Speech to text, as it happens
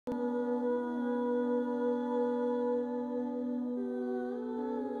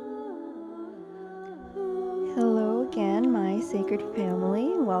sacred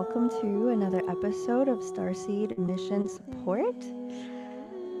family. Welcome to another episode of Starseed Mission Support.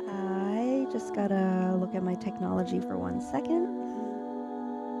 I just gotta look at my technology for 1 second.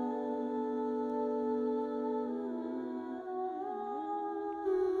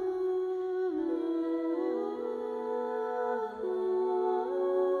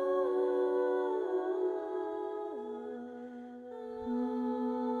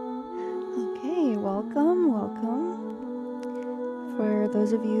 Okay, welcome. For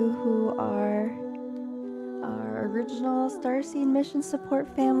those of you who are our original Starseed Mission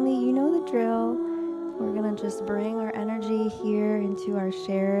Support family, you know the drill. We're gonna just bring our energy here into our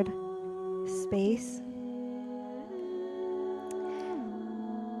shared space.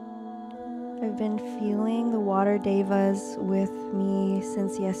 I've been feeling the water devas with me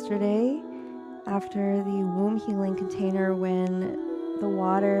since yesterday after the womb healing container, when the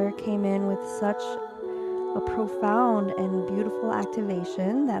water came in with such a profound and beautiful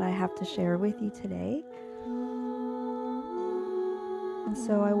activation that I have to share with you today. And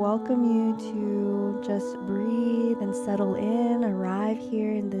so I welcome you to just breathe and settle in, arrive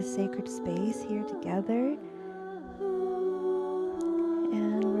here in this sacred space here together.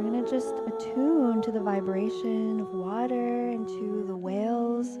 And we're going to just attune to the vibration of water and to the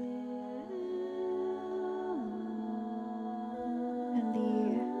whales and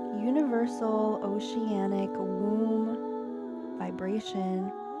the universal oceanic womb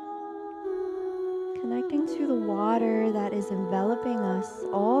vibration, connecting to the water that is enveloping us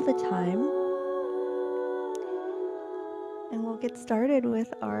all the time. And we'll get started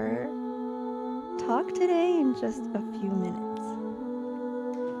with our talk today in just a few minutes.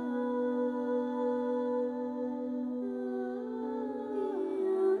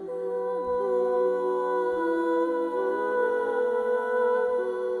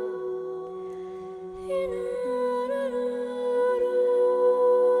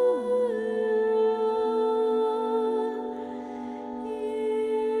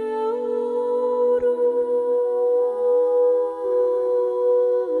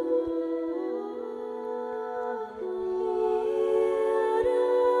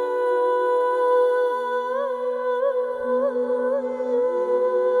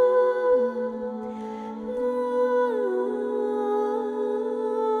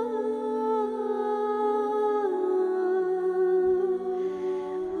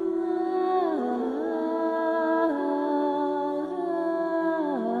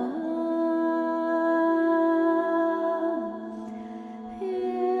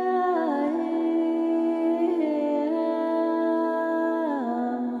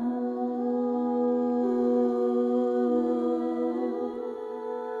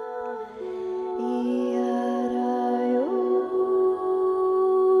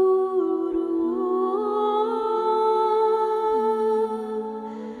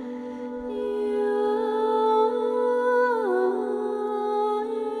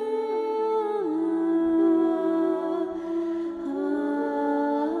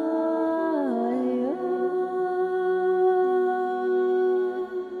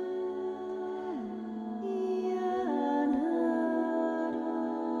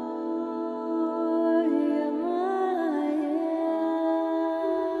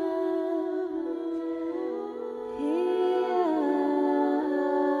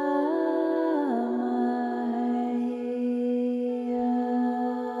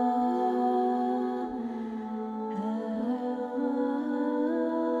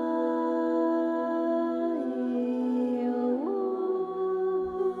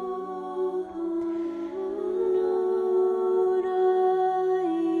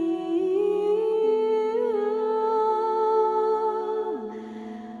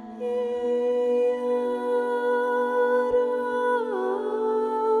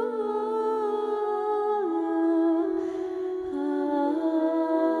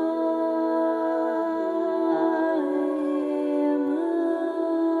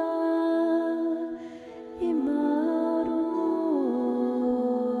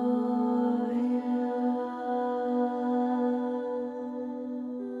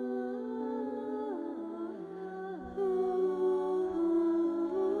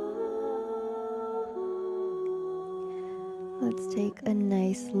 Let's take a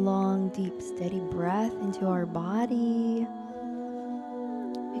nice, long, deep, steady breath into our body,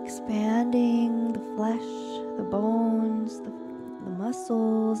 expanding the flesh, the bones, the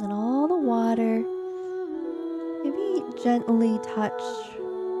muscles, and all the water. Maybe gently touch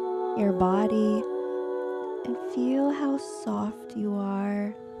your body and feel how soft you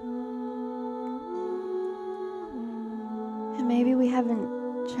are. And maybe we haven't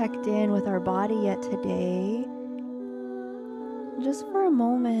checked in with our body yet today. Just for a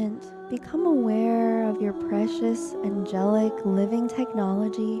moment, become aware of your precious, angelic, living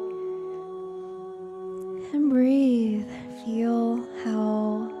technology. And breathe. Feel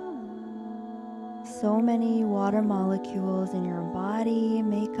how so many water molecules in your body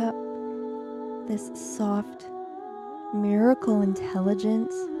make up this soft miracle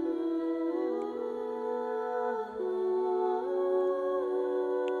intelligence.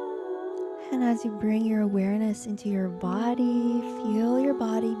 And as you bring your awareness into your body, feel your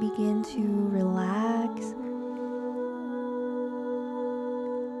body begin to relax.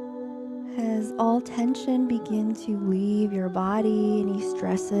 As all tension begin to leave your body, any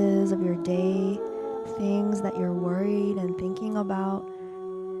stresses of your day, things that you're worried and thinking about,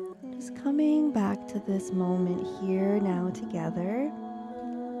 just coming back to this moment here now together.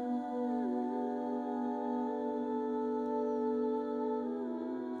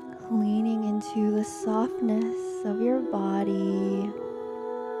 Leaning into the softness of your body.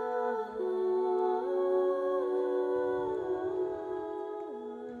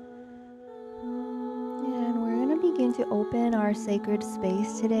 And we're going to begin to open our sacred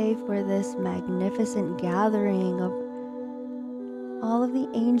space today for this magnificent gathering of all of the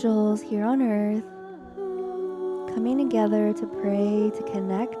angels here on earth coming together to pray, to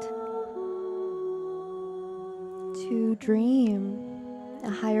connect, to dream a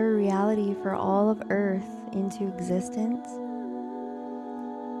higher reality for all of earth into existence.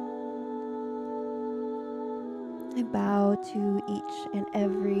 I bow to each and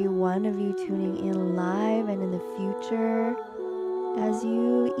every one of you tuning in live and in the future as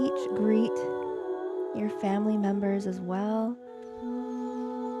you each greet your family members as well,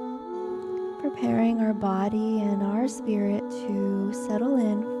 preparing our body and our spirit to settle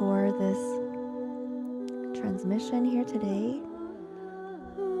in for this transmission here today.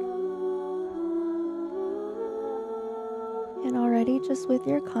 And already, just with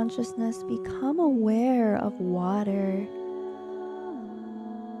your consciousness, become aware of water.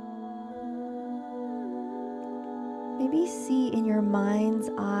 Maybe see in your mind's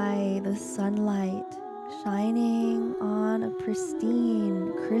eye the sunlight shining on a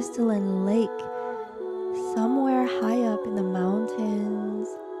pristine, crystalline lake somewhere high up in the mountains,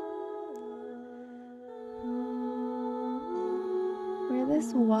 where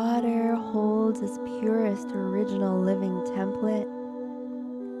this water holds its purest original living template.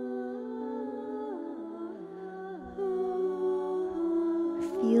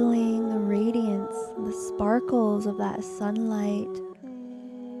 Feeling the radiance, the sparkles of that sunlight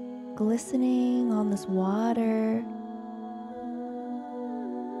glistening on this water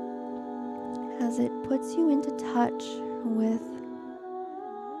as it puts you into touch with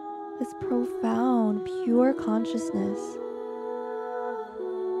this profound, pure consciousness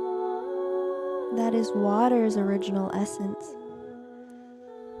that is water's original essence.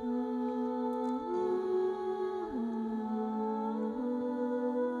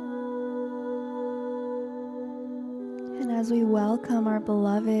 And as we welcome our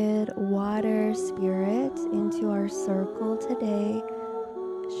beloved water spirit into our circle today,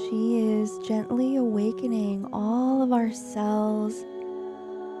 she is gently awakening all of our cells,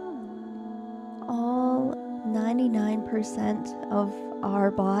 all 99% of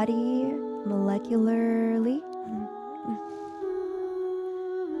our body molecularly,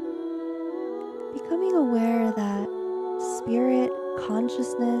 becoming aware that spirit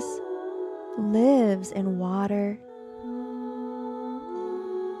consciousness lives in water.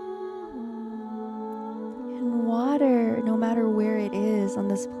 And water, no matter where it is on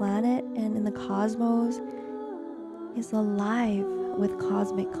this planet and in the cosmos, is alive with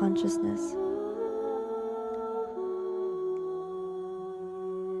cosmic consciousness.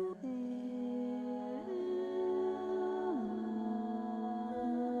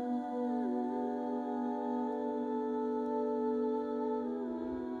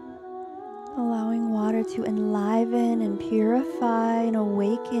 Allowing water to enliven and purify and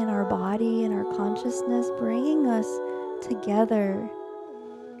awaken our body and our consciousness, bringing us together.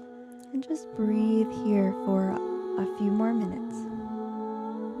 And just breathe here for a few more minutes.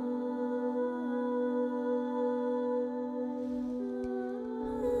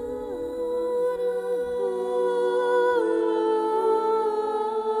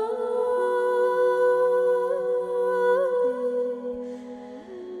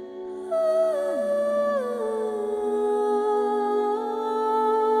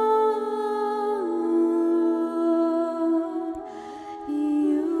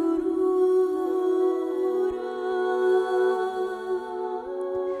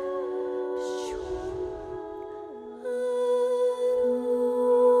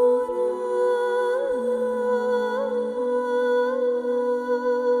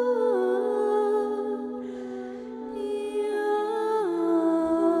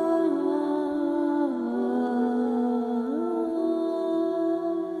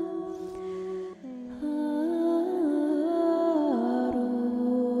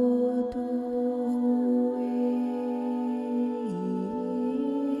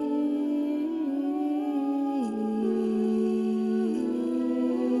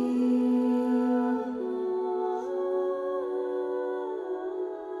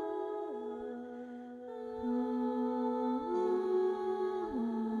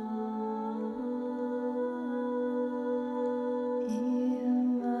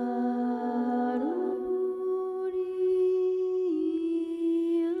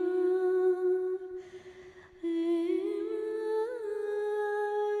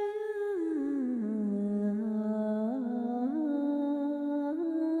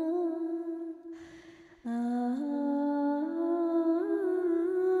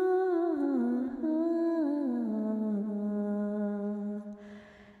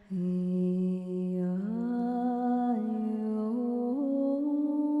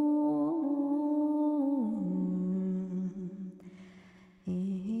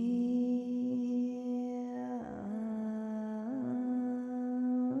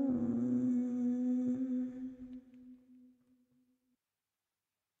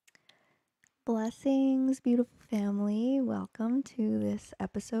 Blessings, beautiful family. Welcome to this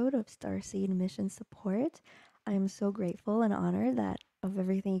episode of Starseed Mission Support. I am so grateful and honored that of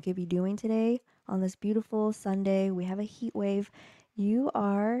everything you could be doing today on this beautiful Sunday. We have a heat wave. You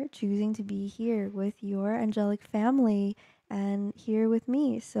are choosing to be here with your angelic family and here with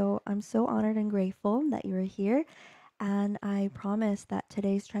me. So I'm so honored and grateful that you are here. And I promise that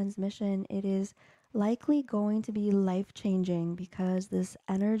today's transmission, it is likely going to be life-changing because this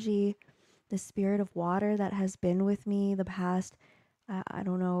energy, the spirit of water that has been with me the past, I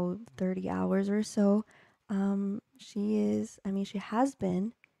don't know, 30 hours or so. She has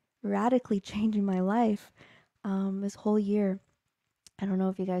been radically changing my life this whole year. I don't know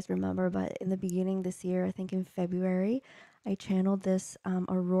if you guys remember, but in the beginning this year, I think in February, I channeled this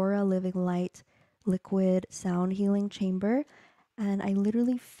Aurora Living Light liquid sound healing chamber. And I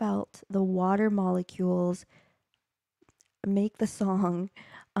literally felt the water molecules make the song.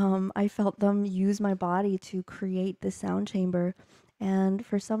 I felt them use my body to create the sound chamber. And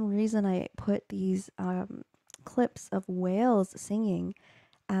for some reason, I put these clips of whales singing.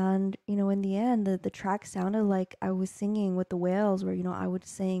 And, in the end, the track sounded like I was singing with the whales, where, I would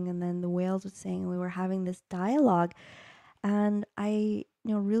sing and then the whales would sing, and we were having this dialogue. And I,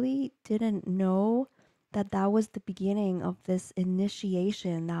 really didn't know that that was the beginning of this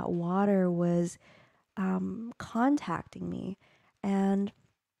initiation, that water was contacting me. And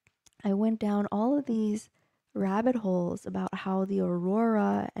I went down all of these rabbit holes about how the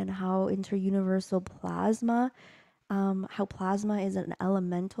aurora and how interuniversal plasma, how plasma is an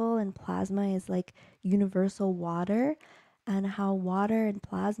elemental and plasma is like universal water, and how water and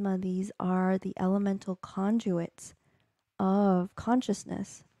plasma, these are the elemental conduits of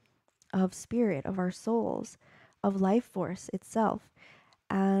consciousness, of spirit, of our souls, of life force itself,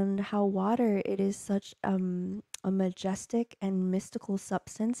 and how water, it is such a majestic and mystical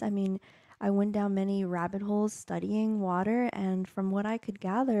substance. I mean, I went down many rabbit holes studying water, and from what I could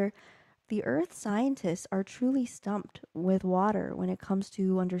gather, the earth scientists are truly stumped with water when it comes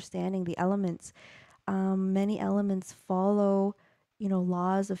to understanding the elements. Many elements follow,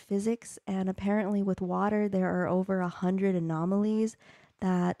 laws of physics, and apparently with water, there are over 100 anomalies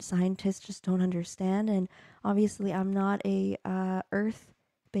that scientists just don't understand. And obviously, I'm not a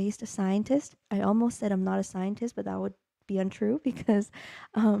Earth-based scientist. I almost said I'm not a scientist, but that would be untrue because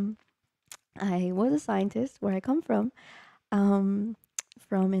um, I was a scientist where I come um,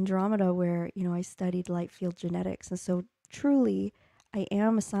 from Andromeda, where, I studied light field genetics. And so truly, I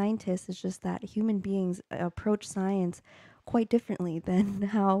am a scientist. It's just that human beings approach science quite differently than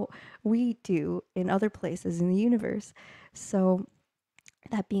how we do in other places in the universe. So,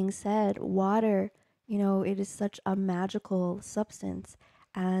 that being said, water, it is such a magical substance.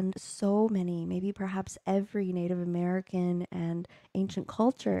 And so many, maybe perhaps every Native American and ancient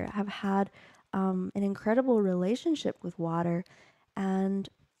culture have had an incredible relationship with water. And,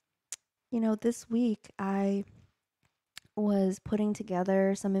 this week I was putting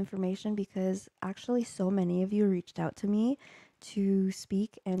together some information because actually so many of you reached out to me to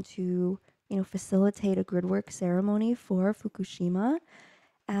speak and to, facilitate a gridwork ceremony for Fukushima.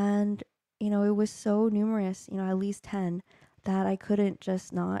 And, it was so numerous, at least 10, that I couldn't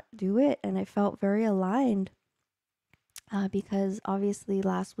just not do it. And I felt very aligned because obviously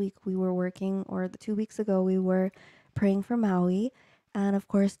last week we were working, or the 2 weeks ago, we were praying for Maui. And of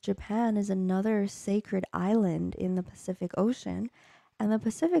course, Japan is another sacred island in the Pacific Ocean. And the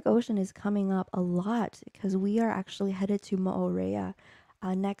Pacific Ocean is coming up a lot because we are actually headed to Moorea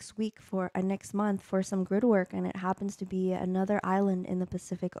next week for next month for some grid work, and it happens to be another island in the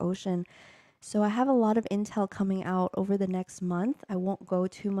Pacific Ocean. So I have a lot of intel coming out over the next month. I won't go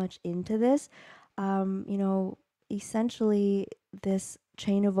too much into this. Um, you know, Essentially, this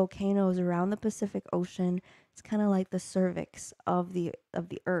chain of volcanoes around the Pacific Ocean, it's kind of like the cervix of the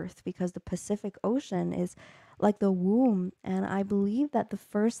Earth, because the Pacific Ocean is like the womb, and I believe that the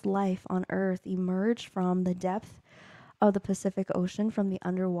first life on Earth emerged from the depth of the Pacific Ocean, from the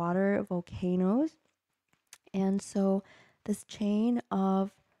underwater volcanoes. And so this chain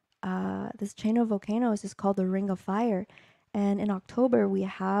of this chain of volcanoes is called the Ring of Fire. And in October, we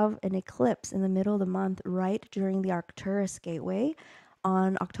have an eclipse in the middle of the month, right during the Arcturus Gateway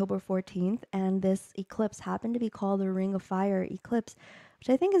on October 14th. And this eclipse happened to be called the Ring of Fire eclipse, which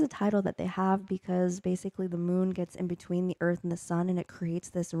I think is a title that they have because basically the moon gets in between the earth and the sun, and it creates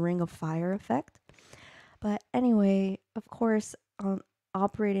this ring of fire effect. But anyway, of course,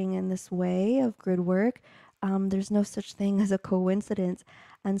 operating in this way of grid work, there's no such thing as a coincidence.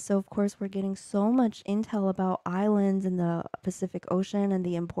 And so, of course, we're getting so much intel about islands in the Pacific Ocean and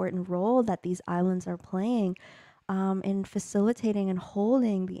the important role that these islands are playing in facilitating and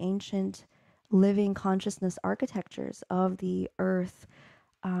holding the ancient living consciousness architectures of the Earth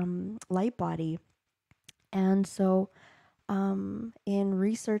light body. And so, in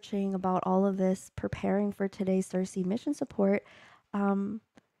researching about all of this, preparing for today's Starseed mission support, um,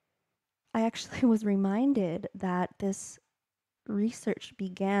 I actually was reminded that this research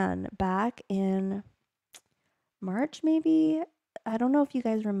began back in March, maybe. I don't know if you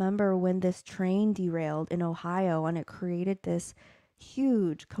guys remember when this train derailed in Ohio and it created this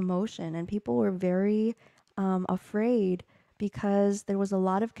huge commotion, and people were very afraid because there was a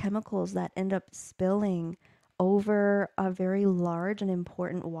lot of chemicals that end up spilling over a very large and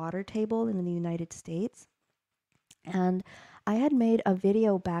important water table in the United States. And I had made a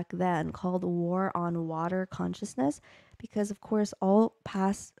video back then called War on Water Consciousness because, of course, all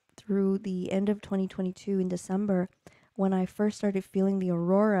past through the end of 2022 in December, when I first started feeling the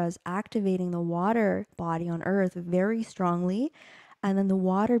auroras activating the water body on Earth very strongly, and then the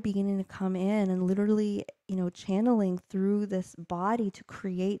water beginning to come in and literally, channeling through this body to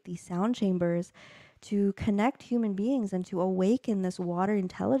create these sound chambers to connect human beings and to awaken this water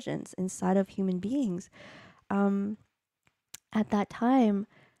intelligence inside of human beings. Um, at that time,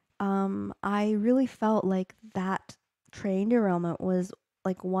 I really felt like that train derailment was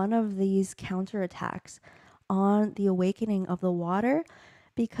like one of these counterattacks on the awakening of the water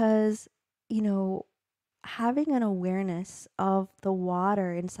because, you know, having an awareness of the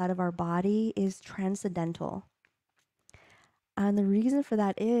water inside of our body is transcendental. And the reason for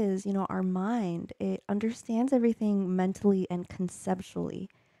that is, our mind, it understands everything mentally and conceptually,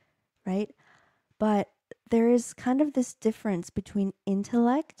 right? But there is kind of this difference between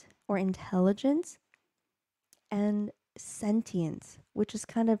intellect or intelligence and sentience, which is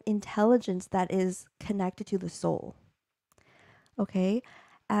kind of intelligence that is connected to the soul. Okay?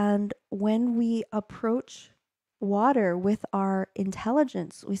 And when we approach water with our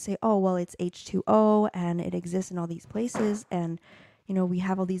intelligence, we say, oh, well, it's H2O and it exists in all these places. And, we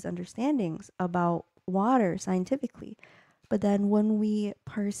have all these understandings about water scientifically. But then when we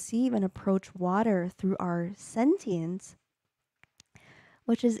perceive and approach water through our sentience,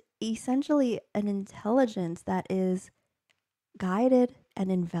 which is essentially an intelligence that is guided and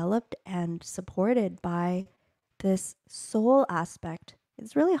enveloped and supported by this soul aspect,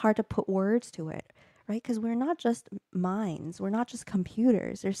 it's really hard to put words to it, right? Because we're not just minds, we're not just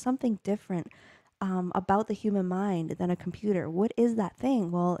computers. There's something different about the human mind than a computer. What is that thing?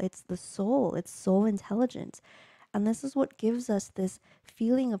 Well, it's the soul, it's soul intelligence. And this is what gives us this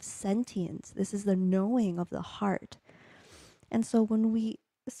feeling of sentience. This is the knowing of the heart. And so when we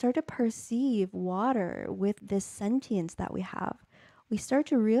start to perceive water with this sentience that we have, we start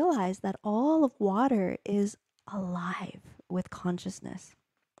to realize that all of water is alive with consciousness.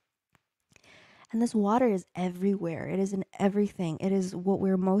 And this water is everywhere. It is in everything. It is what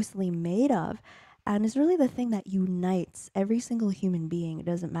we're mostly made of. And it's really the thing that unites every single human being. It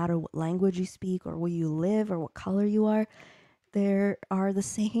doesn't matter what language you speak or where you live or what color you are. There are the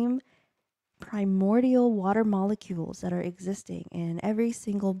same primordial water molecules that are existing in every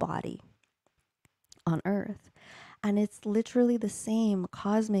single body on Earth. And it's literally the same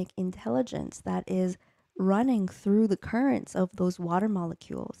cosmic intelligence that is running through the currents of those water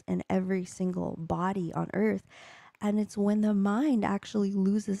molecules in every single body on Earth. And it's when the mind actually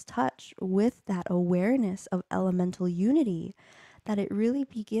loses touch with that awareness of elemental unity that it really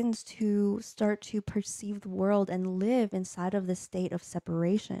begins to start to perceive the world and live inside of this state of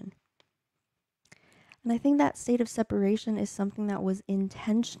separation. And I think that state of separation is something that was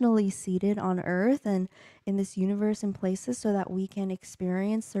intentionally seeded on Earth and in this universe in places so that we can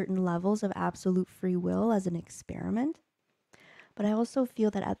experience certain levels of absolute free will as an experiment. But I also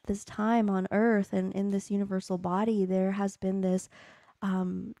feel that at this time on Earth and in this universal body, there has been this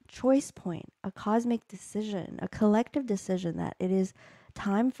choice point, a cosmic decision, a collective decision that it is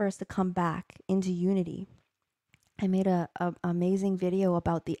time for us to come back into unity. I made a amazing video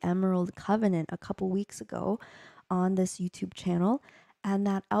about the Emerald Covenant a couple weeks ago on this YouTube channel, and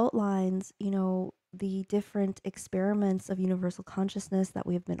that outlines, the different experiments of universal consciousness that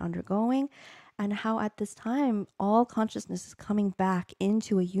we have been undergoing, and how at this time all consciousness is coming back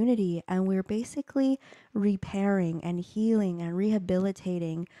into a unity, and we're basically repairing and healing and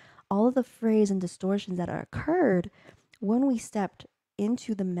rehabilitating all of the frays and distortions that occurred when we stepped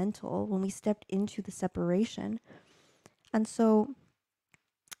into the mental, when we stepped into the separation. And so,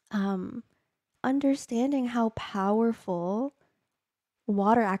 understanding how powerful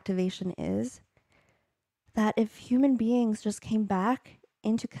water activation is, that if human beings just came back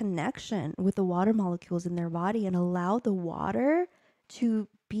into connection with the water molecules in their body and allowed the water to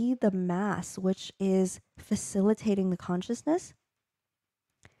be the mass which is facilitating the consciousness,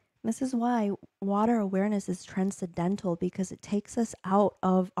 This is why water awareness is transcendental, because it takes us out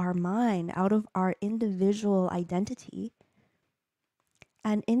of our mind, out of our individual identity,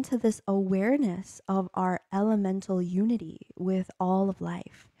 and into this awareness of our elemental unity with all of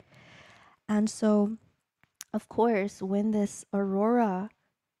life. And so, of course, when this aurora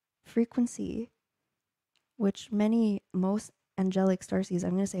frequency, which most angelic starseeds,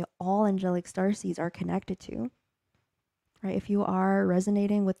 I'm going to say all angelic starseeds are connected to, right? If you are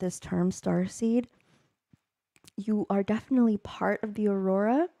resonating with this term starseed, you are definitely part of the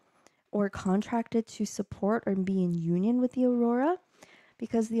aurora or contracted to support or be in union with the aurora,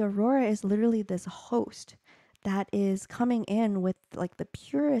 because the aurora is literally this host that is coming in with like the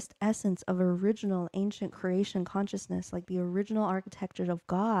purest essence of original ancient creation consciousness, like the original architecture of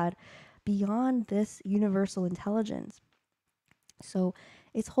God beyond this universal intelligence. So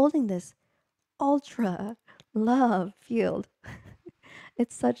it's holding this ultra love field.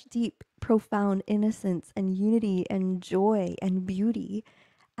 It's such deep, profound innocence and unity and joy and beauty.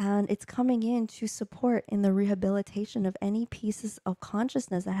 And it's coming in to support in the rehabilitation of any pieces of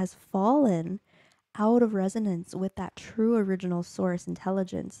consciousness that has fallen out of resonance with that true original source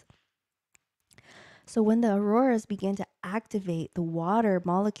intelligence. So when the auroras begin to activate the water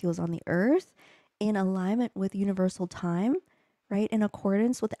molecules on the earth in alignment with universal time, right, in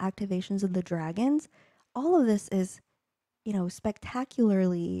accordance with the activations of the dragons, all of this is,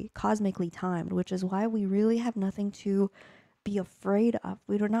 spectacularly cosmically timed, which is why we really have nothing to be afraid of.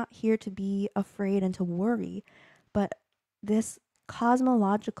 We are not here to be afraid and to worry, but this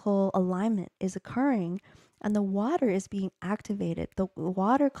cosmological alignment is occurring, and the water is being activated. The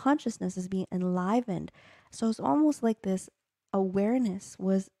water consciousness is being enlivened. So it's almost like this awareness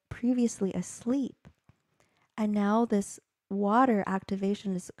was previously asleep, and now this water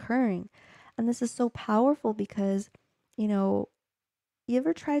activation is occurring. And this is so powerful because, you know, you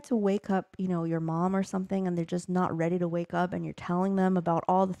ever tried to wake up, your mom or something, and they're just not ready to wake up, and you're telling them about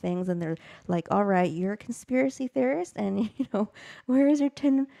all the things, and they're like, "All right, you're a conspiracy theorist, and where is your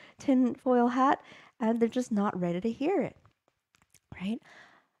tin foil hat?" And they're just not ready to hear it, right?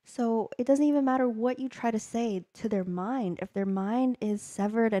 So it doesn't even matter what you try to say to their mind. If their mind is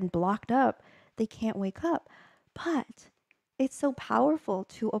severed and blocked up, they can't wake up. But it's so powerful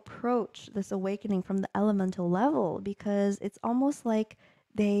to approach this awakening from the elemental level, because it's almost like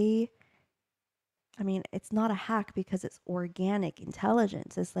they, I mean, it's not a hack because it's organic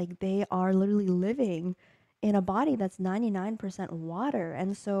intelligence. It's like they are literally living in a body that's 99% water.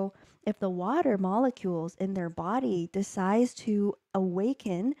 And so if the water molecules in their body decides to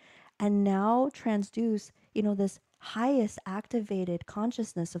awaken and now transduce, this highest activated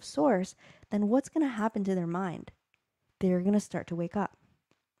consciousness of source, then what's going to happen to their mind? They're going to start to wake up.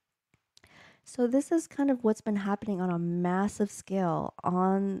 So this is kind of what's been happening on a massive scale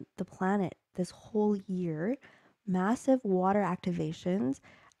on the planet this whole year. Massive water activations.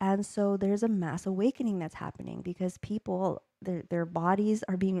 And so there's a mass awakening that's happening because people, their bodies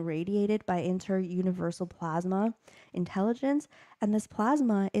are being radiated by inter-universal plasma intelligence. And this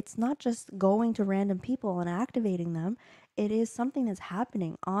plasma, it's not just going to random people and activating them. It is something that's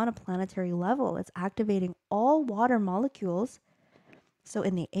happening on a planetary level. It's activating all water molecules. So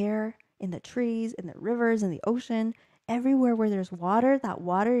in the air, in the trees, in the rivers, in the ocean, everywhere where there's water, that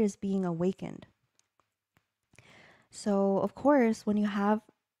water is being awakened. So, of course, when you have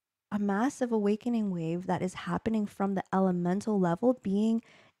a massive awakening wave that is happening from the elemental level being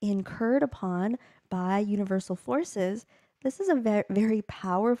incurred upon by universal forces, this is a very, very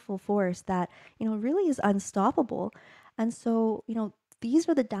powerful force that, really is unstoppable. And so, these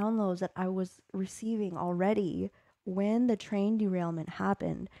are the downloads that I was receiving already when the train derailment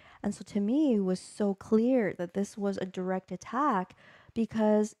happened. And so to me, it was so clear that this was a direct attack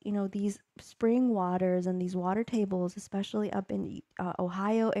because, these spring waters and these water tables, especially up in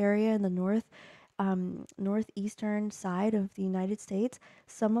Ohio area in the northeastern side of the United States,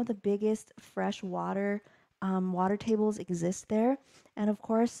 some of the biggest fresh water water tables exist there. And of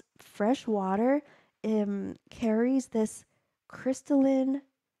course, fresh water carries this crystalline,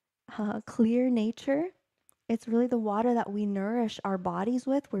 clear nature. It's really the water that we nourish our bodies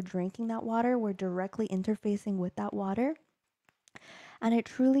with. We're drinking that water. We're directly interfacing with that water. And it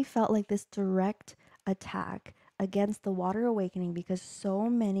truly felt like this direct attack against the water awakening because so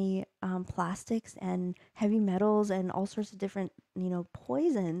many plastics and heavy metals and all sorts of different,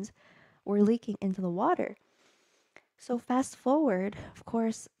 poisons were leaking into the water. So fast forward, of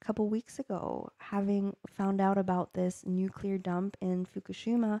course, a couple weeks ago, having found out about this nuclear dump in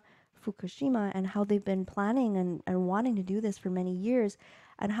Fukushima, and how they've been planning and wanting to do this for many years,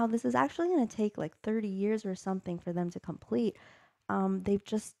 and how this is actually going to take like 30 years or something for them to complete. they've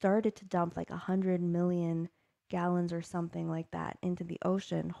just started to dump like 100 million gallons or something like that into the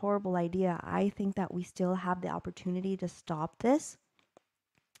ocean. Horrible idea. I think that we still have the opportunity to stop this.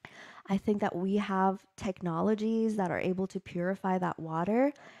 I think that we have technologies that are able to purify that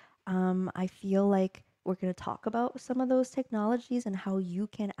water. I feel like we're going to talk about some of those technologies and how you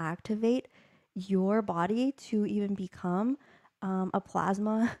can activate your body to even become a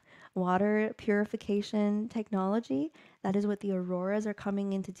plasma water purification technology. That is what the auroras are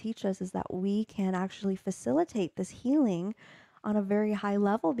coming in to teach us, is that we can actually facilitate this healing on a very high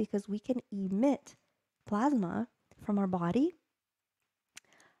level because we can emit plasma from our body.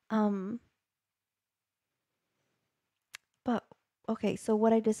 Um, but okay, so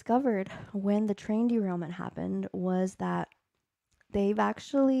what I discovered when the train derailment happened was that they've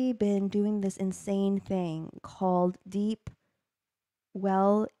actually been doing this insane thing called deep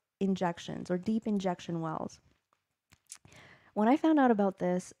well injections or deep injection wells. When I found out about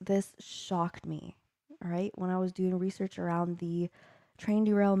this, this shocked me. All right. When I was doing research around the train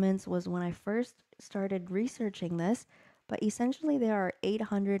derailments, was when I first started researching this. But essentially, there are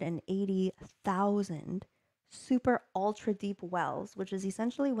 880,000 super ultra deep wells, which is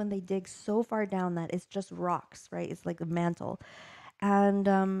essentially when they dig so far down that it's just rocks, right? It's like a mantle. And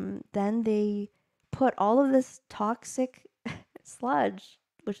then they put all of this toxic sludge,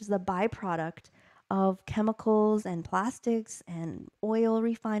 which is the byproduct of chemicals and plastics and oil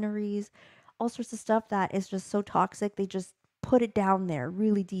refineries, all sorts of stuff that is just so toxic. They just put it down there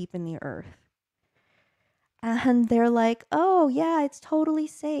really deep in the earth. And they're like, oh, yeah, it's totally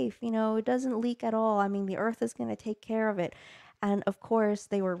safe. You know, it doesn't leak at all. I mean, the earth is going to take care of it. And of course,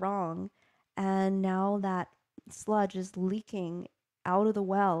 they were wrong. And now that sludge is leaking out of the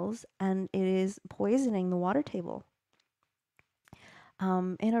wells and it is poisoning the water table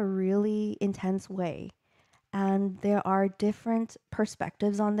in a really intense way. And there are different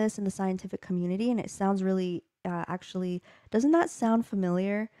perspectives on this in the scientific community. And it sounds really, actually, doesn't that sound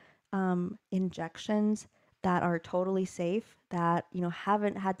familiar? Injections that are totally safe, that, you know,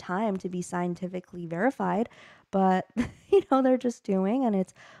 haven't had time to be scientifically verified, but, you know, they're just doing, and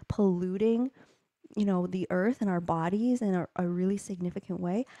it's polluting, you know, the earth and our bodies in a really significant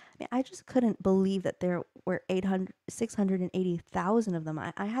way. I mean, I just couldn't believe that there were 680,000 of them.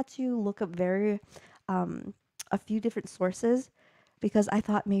 I had to look up um, a few different sources because I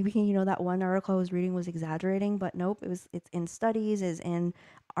thought maybe, you know, that one article I was reading was exaggerating, but nope, it's in studies, is in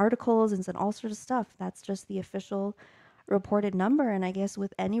articles, it's in all sorts of stuff. That's just the official reported number. And I guess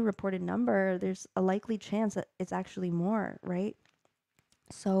with any reported number, there's a likely chance that it's actually more, right?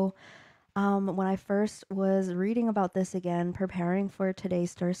 So, when I first was reading about this again, preparing for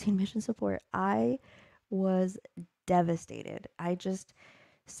today's Starseed mission support, I was devastated. I just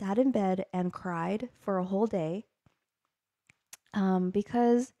sat in bed and cried for a whole day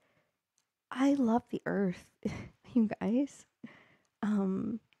because I love the earth, you guys.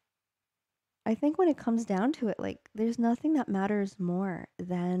 Um, I think when it comes down to it, like, there's nothing that matters more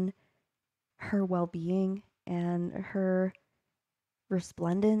than her well being and her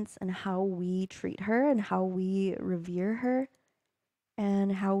resplendence and how we treat her and how we revere her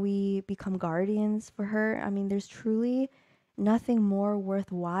and how we become guardians for her. I mean, there's truly nothing more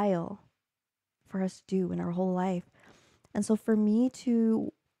worthwhile for us to do in our whole life. And so for me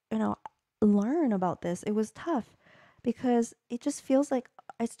to, you know, learn about this, it was tough because it just feels like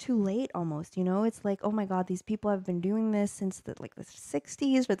it's too late almost, you know? It's like, oh my God, these people have been doing this since the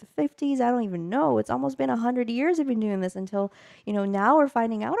 60s or the 50s. I don't even know. It's almost been 100 years they've been doing this until, you know, now we're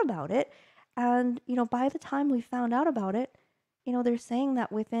finding out about it. And, you know, by the time we found out about it, you know, they're saying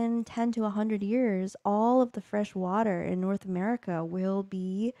that within 10 to 100 years, all of the fresh water in North America will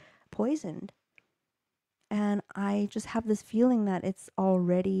be poisoned. And I just have this feeling that it's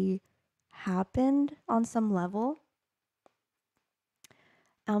already happened on some level.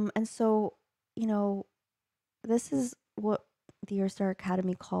 And so, you know, this is what the Earthstar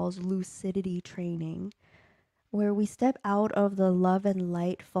Academy calls lucidity training, where we step out of the love and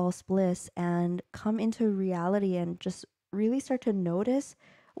light false bliss and come into reality and just really start to notice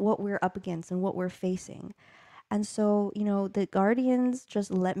what we're up against and what we're facing. And so, you know, the guardians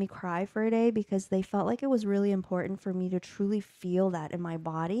just let me cry for a day because they felt like it was really important for me to truly feel that in my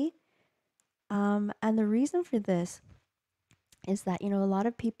body. And the reason for this is that, you know, a lot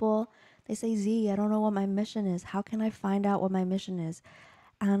of people, they say, Z, I don't know what my mission is. How can I find out what my mission is?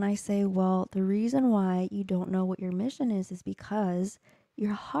 And I say, well, the reason why you don't know what your mission is because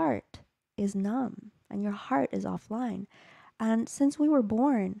your heart is numb and your heart is offline. And since we were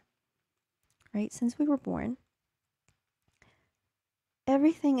born, right, since we were born,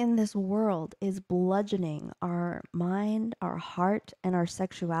 Everything in this world is bludgeoning our mind, our heart, and our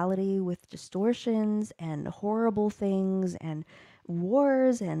sexuality with distortions and horrible things and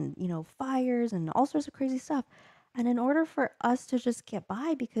wars and, fires and all sorts of crazy stuff. And in order for us to just get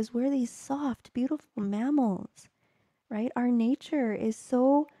by, because we're these soft, beautiful mammals, right? Our nature is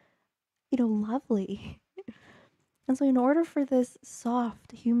so, lovely. And so, in order for this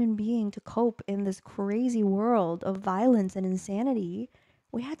soft human being to cope in this crazy world of violence and insanity,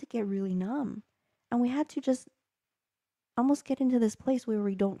 we had to get really numb. And we had to just almost get into this place where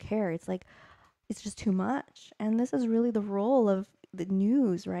we don't care. It's like, it's just too much. And this is really the role of the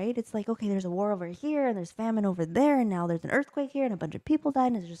news, right? It's like, okay, there's a war over here, and there's famine over there, and now there's an earthquake here, and a bunch of people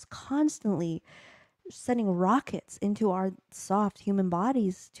died, and it's just constantly sending rockets into our soft human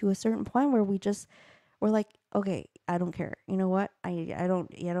bodies to a certain point where we're like, okay, I don't care. You know what? I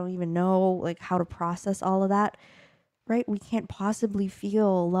don't even know like how to process all of that, right? We can't possibly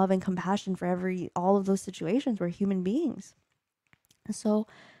feel love and compassion for all of those situations. We're human beings. And so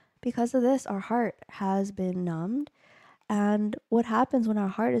because of this, our heart has been numbed. And what happens when our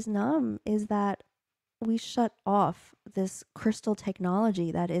heart is numb is that we shut off this crystal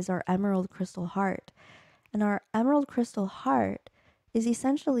technology that is our emerald crystal heart. And our emerald crystal heart is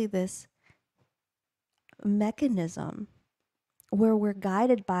essentially this mechanism where we're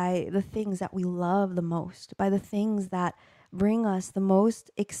guided by the things that we love the most, by the things that bring us the most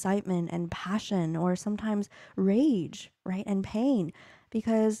excitement and passion, or sometimes rage, right? And pain,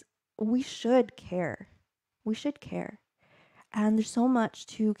 because we should care. We should care. And there's so much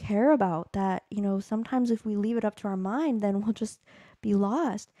to care about that, sometimes if we leave it up to our mind, then we'll just be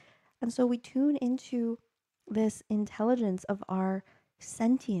lost. And so we tune into this intelligence of our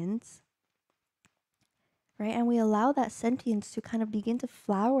sentience, right? And we allow that sentience to kind of begin to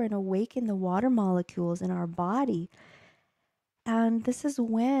flower and awaken the water molecules in our body. And this is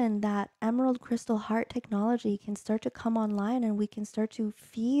when that emerald crystal heart technology can start to come online, and we can start to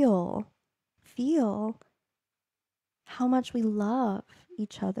feel how much we love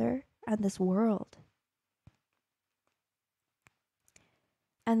each other and this world.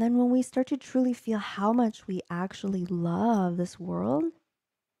 And then when we start to truly feel how much we actually love this world,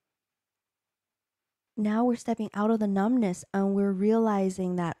 now we're stepping out of the numbness, and we're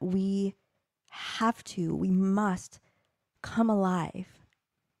realizing that we must come alive.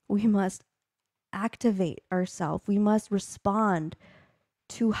 We must activate ourselves. We must respond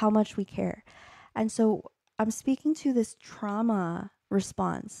to how much we care. And so I'm speaking to this trauma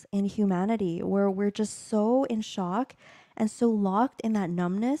response in humanity where we're just so in shock and so locked in that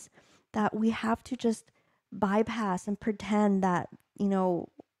numbness that we have to just bypass and pretend that,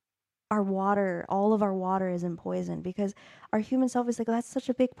 our water, all of our water isn't poisoned, because our human self is like, that's such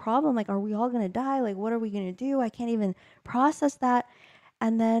a big problem. Like, are we all going to die? Like, what are we going to do? I can't even process that.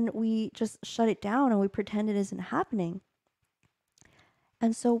 And then we just shut it down and we pretend it isn't happening.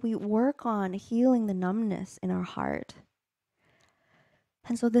 And so we work on healing the numbness in our heart.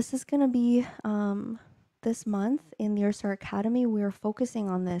 And so this is going to be this month in the Earth Academy. We're focusing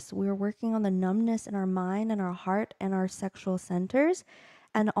on this. We're working on the numbness in our mind and our heart and our sexual centers,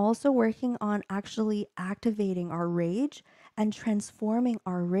 and also working on actually activating our rage and transforming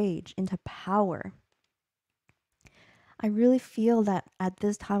our rage into power. I really feel that at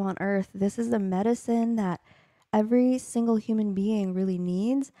this time on Earth, this is the medicine that every single human being really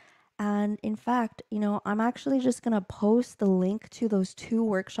needs. And in fact, I'm actually just going to post the link to those 2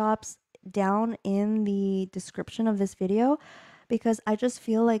 workshops down in the description of this video, because I just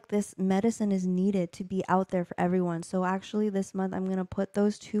feel like this medicine is needed to be out there for everyone. So actually this month, I'm going to put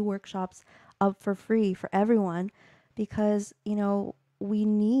those 2 workshops up for free for everyone, because, we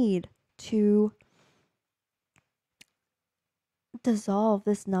need to dissolve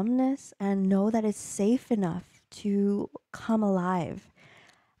this numbness and know that it's safe enough to come alive.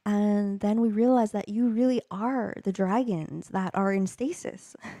 And then we realize that you really are the dragons that are in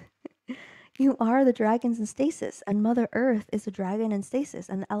stasis. You are the dragons in stasis, and Mother Earth is a dragon in stasis,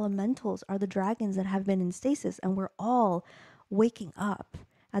 and the elementals are the dragons that have been in stasis, and we're all waking up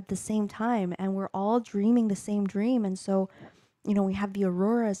at the same time, and we're all dreaming the same dream. And so, we have the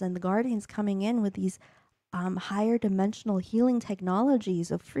Auroras and the Guardians coming in with these higher dimensional healing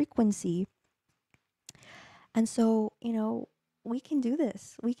technologies of frequency. And so, we can do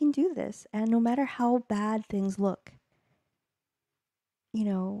this. We can do this. And no matter how bad things look,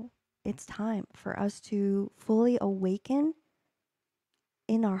 it's time for us to fully awaken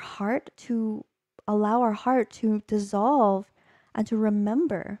in our heart, to allow our heart to dissolve and to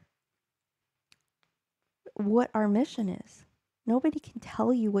remember what our mission is. Nobody can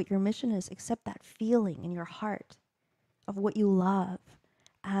tell you what your mission is except that feeling in your heart of what you love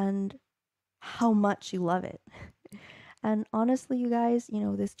and how much you love it. And honestly, you guys,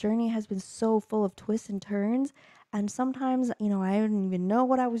 this journey has been so full of twists and turns. And sometimes, I didn't even know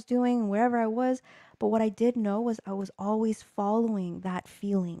what I was doing, wherever I was. But what I did know was I was always following that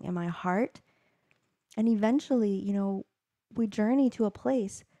feeling in my heart. And eventually, we journey to a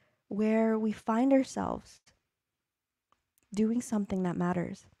place where we find ourselves doing something that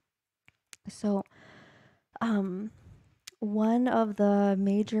matters. So, um, one of the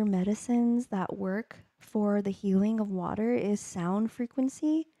major medicines that work for the healing of water is sound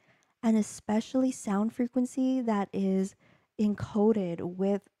frequency, and especially sound frequency that is encoded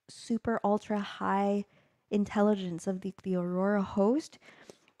with super ultra high intelligence of the Aurora host,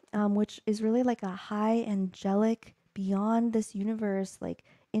 which is really like a high angelic, beyond this universe, like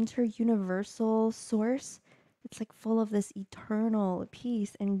interuniversal source. It's like full of this eternal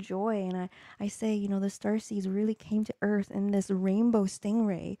peace and joy. And I say, the star seeds really came to Earth in this rainbow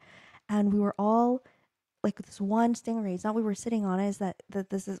stingray. And we were all like this one stingray. It's not we were sitting on it, is that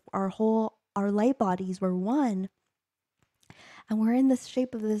this is our light bodies were one, and we're in the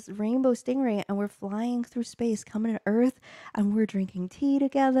shape of this rainbow stingray, and we're flying through space coming to Earth, and we're drinking tea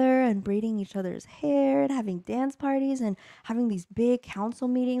together and braiding each other's hair and having dance parties and having these big council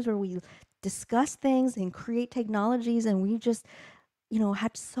meetings where we discuss things and create technologies. And we just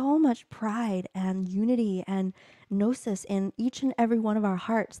had so much pride and unity and gnosis in each and every one of our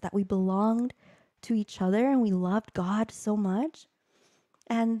hearts that we belonged to each other and we loved God so much.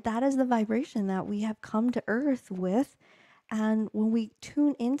 And that is the vibration that we have come to Earth with. And when we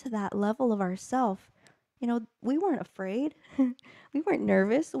tune into that level of ourself, we weren't afraid. We weren't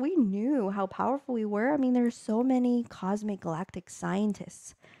nervous. We knew how powerful we were. I mean, there's so many cosmic galactic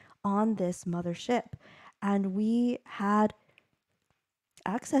scientists on this mothership. And we had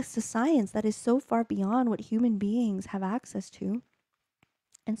access to science that is so far beyond what human beings have access to.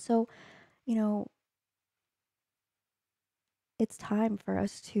 And so, you know, it's time for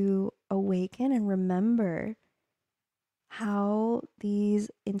us to awaken and remember how these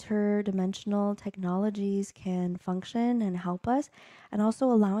interdimensional technologies can function and help us, and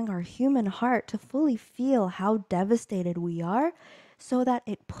also allowing our human heart to fully feel how devastated we are so that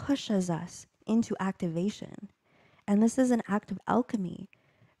it pushes us into activation. And this is an act of alchemy,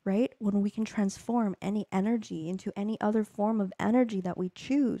 right? When we can transform any energy into any other form of energy that we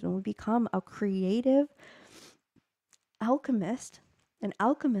choose, when we become a creative alchemist, an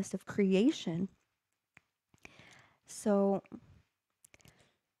alchemist of creation. So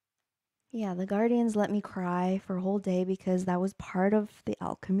yeah, the guardians let me cry for a whole day because that was part of the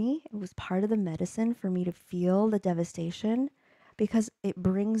alchemy. It was part of the medicine for me to feel the devastation, because it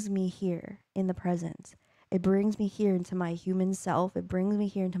brings me here in the present. It brings me here into my human self. It brings me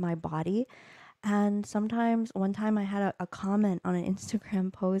here into my body. And sometimes, one time I had a comment on an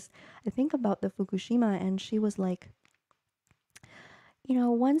Instagram post, I think about the Fukushima, and she was like,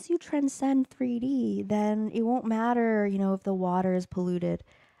 once you transcend 3D, then it won't matter, if the water is polluted.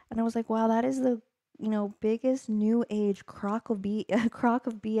 And I was like, wow, that is the, biggest new age crock of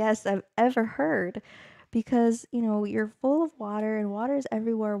BS I've ever heard. Because, you're full of water and water is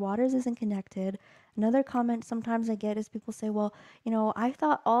everywhere. Waters isn't connected. Another comment sometimes I get is people say, well, I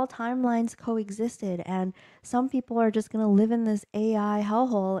thought all timelines coexisted and some people are just going to live in this AI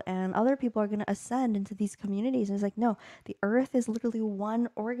hellhole and other people are going to ascend into these communities. And it's like, no, the earth is literally one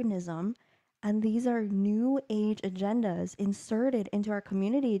organism. And these are new age agendas inserted into our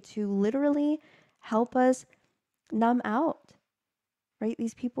community to literally help us numb out, right?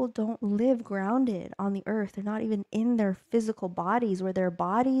 These people don't live grounded on the earth. They're not even in their physical bodies, where their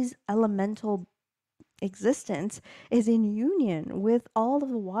body's elemental existence is in union with all of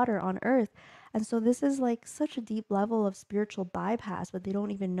the water on earth. And so this is like such a deep level of spiritual bypass, but they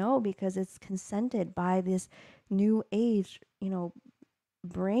don't even know because it's consented by this new age,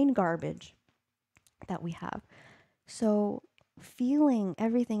 brain garbage that we have. So feeling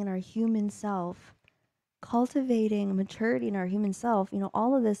everything in our human self, cultivating maturity in our human self,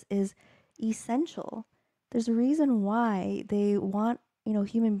 all of this is essential. There's a reason why they want,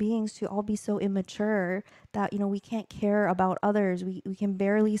 human beings to all be so immature that, we can't care about others. We can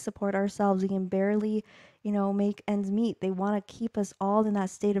barely support ourselves. We can barely, make ends meet. They want to keep us all in that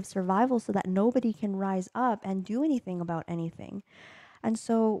state of survival so that nobody can rise up and do anything about anything. And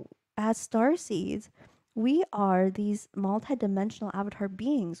so, as star seeds, we are these multidimensional avatar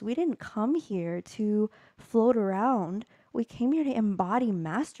beings. We didn't come here to float around. We came here to embody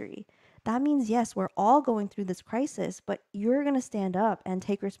mastery. That means, yes, we're all going through this crisis, but you're going to stand up and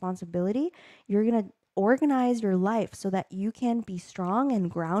take responsibility. You're going to organize your life so that you can be strong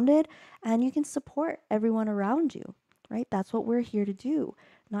and grounded and you can support everyone around you, right? That's what we're here to do,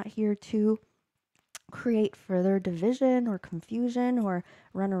 not here to create further division or confusion or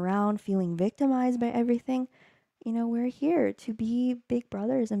run around feeling victimized by everything. You know, we're here to be big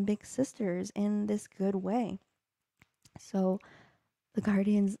brothers and big sisters in this good way. So the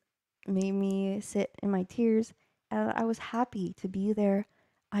guardians made me sit in my tears, and I was happy to be there.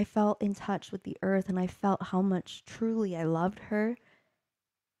 I felt in touch with the earth, and I felt how much truly I loved her.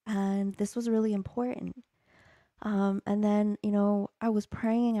 And this was really important. And then, you know, I was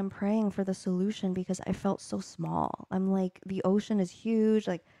praying and praying for the solution because I felt so small. I'm like, the ocean is huge,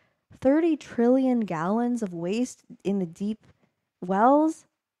 like 30 trillion gallons of waste in the deep wells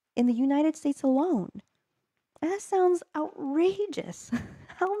in the United States alone. That sounds outrageous.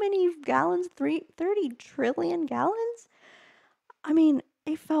 How many gallons? 30 trillion gallons? I mean,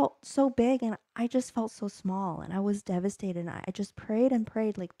 it felt so big and I just felt so small and I was devastated. And I just prayed and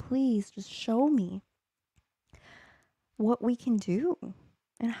prayed, like, please just show me what we can do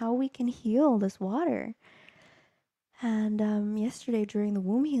and how we can heal this water. And yesterday during the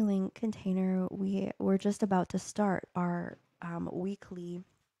womb healing container, we were just about to start our weekly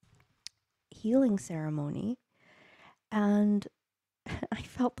healing ceremony. And I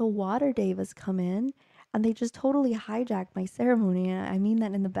felt the water devas come in and they just totally hijacked my ceremony. And I mean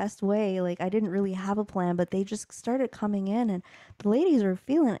that in the best way. Like, I didn't really have a plan, but they just started coming in and the ladies were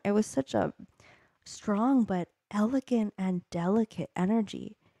feeling it. It was such a strong but elegant and delicate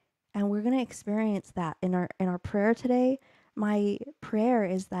energy. And we're going to experience that in our prayer today. My prayer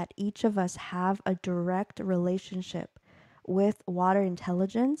is that each of us have a direct relationship with water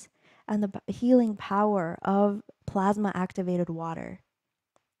intelligence and the healing power of plasma activated water.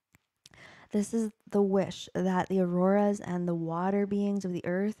 This is the wish that the auroras and the water beings of the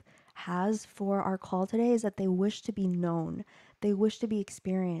earth has for our call today, is that they wish to be known. They wish to be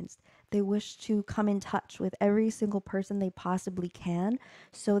experienced. They wish to come in touch with every single person they possibly can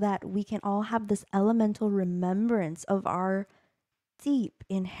so that we can all have this elemental remembrance of our deep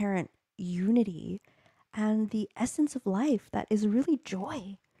inherent unity and the essence of life that is really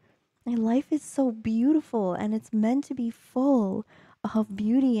joy. And life is so beautiful and it's meant to be full of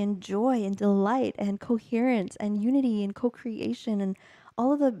beauty and joy and delight and coherence and unity and co-creation and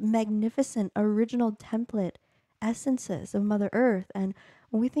all of the magnificent original template essences of Mother Earth. And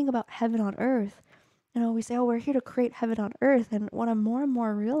when we think about heaven on earth, you know, we say, oh, we're here to create heaven on earth. And what I'm more and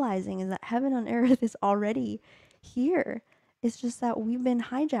more realizing is that heaven on earth is already here. It's just that we've been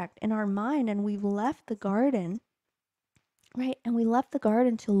hijacked in our mind and we've left the garden, right? And we left the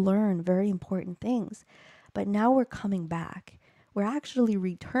garden to learn very important things. But now we're coming back. We're actually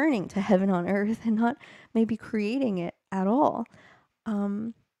returning to heaven on earth and not maybe creating it at all.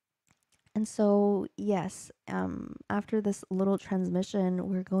 Um, and so, yes, after this little transmission,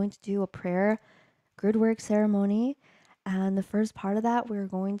 we're going to do a prayer Gridwork ceremony. And the first part of that, we're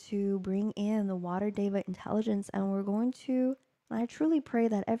going to bring in the Water Deva intelligence and we're going to, I truly pray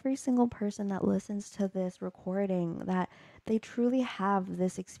that every single person that listens to this recording, that they truly have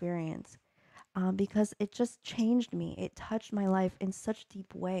this experience because it just changed me. It touched my life in such a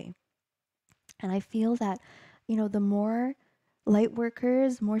deep way. And I feel that, you know, the more light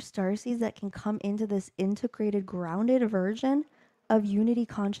workers, more starseeds that can come into this integrated, grounded version of unity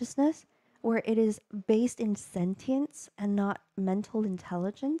consciousness, where it is based in sentience and not mental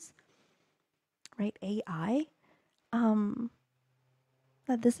intelligence, right? AI.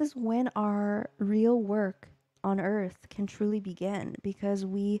 That this is when our real work on earth can truly begin because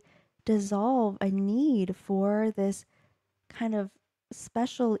we dissolve a need for this kind of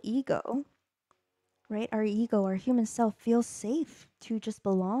special ego, right? Our ego, our human self feels safe to just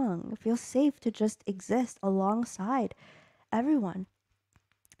belong, feels safe to just exist alongside everyone.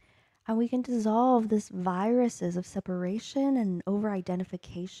 And we can dissolve this viruses of separation and over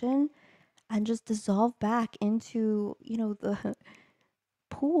identification and just dissolve back into, you know, the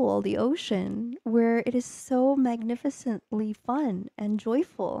pool, the ocean, where it is so magnificently fun and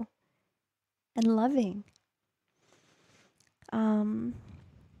joyful and loving. Um,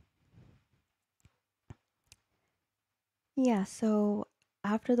 yeah, so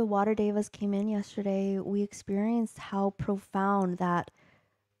after the water devas came in yesterday, we experienced how profound that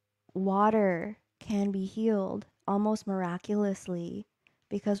water can be healed almost miraculously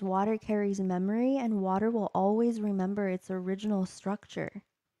because water carries memory and water will always remember its original structure.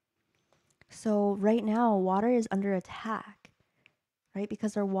 So right now, water is under attack, right?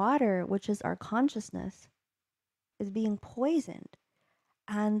 Because our water, which is our consciousness, is being poisoned.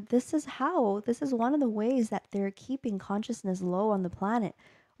 And this is one of the ways that they're keeping consciousness low on the planet.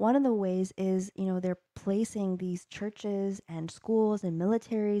 one of the ways is, they're placing these churches and schools and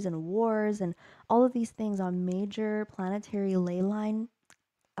militaries and wars and all of these things on major planetary ley line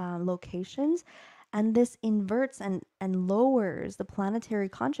locations. And this inverts and lowers the planetary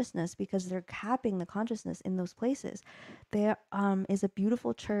consciousness because they're capping the consciousness in those places. There is a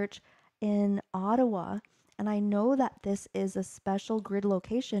beautiful church in Ottawa. And I know that this is a special grid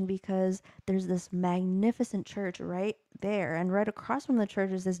location because there's this magnificent church right there. And right across from the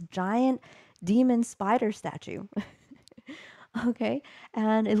church is this giant demon spider statue. Okay.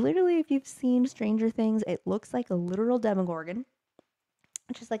 And it literally, if you've seen Stranger Things, it looks like a literal demogorgon,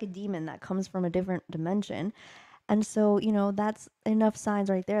 which is like a demon that comes from a different dimension. And so, that's enough signs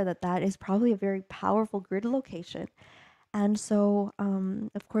right there that that is probably a very powerful grid location. And so,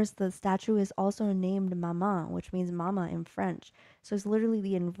 of course, the statue is also named Mama, which means mama in French. So it's literally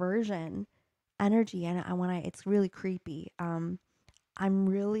the inversion energy. And it's really creepy. I'm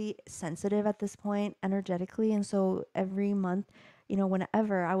really sensitive at this point energetically. And so every month,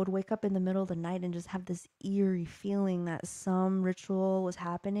 whenever I would wake up in the middle of the night and just have this eerie feeling that some ritual was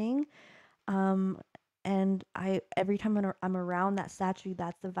happening. Um, and every time I'm around that statue,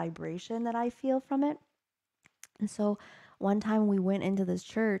 that's the vibration that I feel from it. And so one time we went into this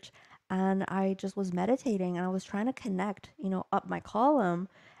church and I just was meditating and I was trying to connect, up my column.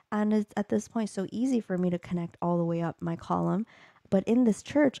 And it's at this point so easy for me to connect all the way up my column. But in this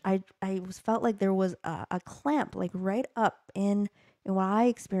church, felt like there was a clamp like right up in what I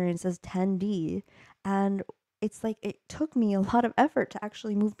experienced as 10D. And it's like it took me a lot of effort to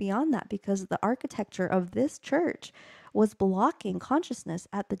actually move beyond that because the architecture of this church was blocking consciousness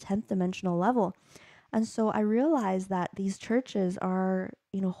at the 10th dimensional level. And so I realized that these churches are,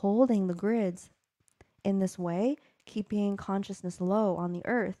 holding the grids in this way, keeping consciousness low on the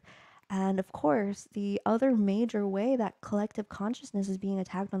earth. And of course, the other major way that collective consciousness is being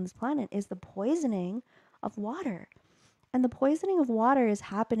attacked on this planet is the poisoning of water. And the poisoning of water is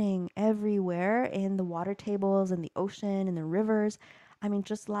happening everywhere in the water tables, in the ocean, in the rivers. I mean,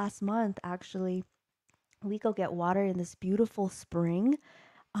 just last month, actually, we go get water in this beautiful spring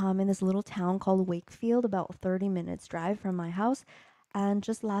in this little town called Wakefield, about 30 minutes drive from my house. And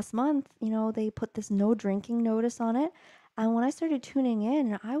just last month, they put this no drinking notice on it. And when I started tuning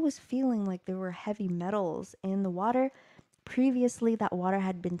in, I was feeling like there were heavy metals in the water. Previously, that water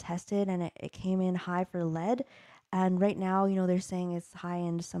had been tested and it came in high for lead. And right now, they're saying it's high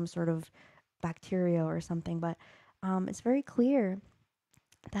in some sort of bacteria or something. But it's very clear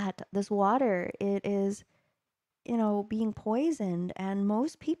that this water, it is being poisoned. And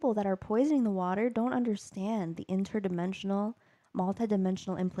most people that are poisoning the water don't understand the interdimensional,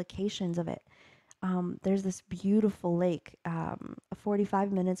 multidimensional implications of it. There's this beautiful lake,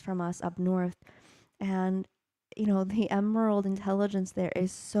 45 minutes from us up north. And, the emerald intelligence there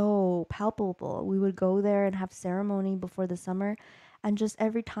is so palpable. We would go there and have ceremony before the summer. And just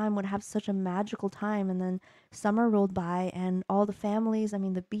every time would have such a magical time. And then summer rolled by and all the families, I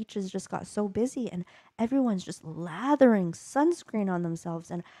mean, the beaches just got so busy and everyone's just lathering sunscreen on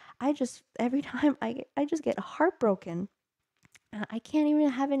themselves. And every time I just get heartbroken. I can't even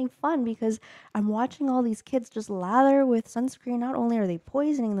have any fun because I'm watching all these kids just lather with sunscreen. Not only are they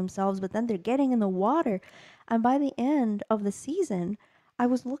poisoning themselves, but then they're getting in the water. And by the end of the season, I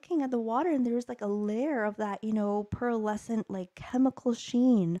was looking at the water and there was like a layer of that, pearlescent, like chemical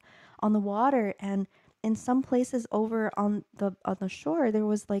sheen on the water. And in some places over on the shore, there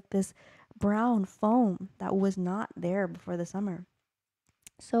was like this brown foam that was not there before the summer.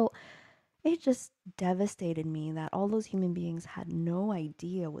 So it just devastated me that all those human beings had no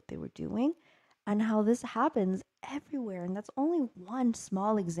idea what they were doing and how this happens everywhere. And that's only one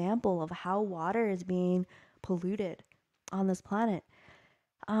small example of how water is being polluted on this planet.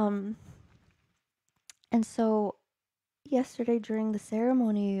 Um, and so yesterday during the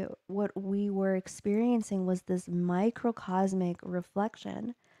ceremony, what we were experiencing was this microcosmic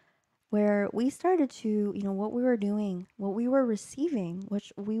reflection where we started to, what we were doing, what we were receiving,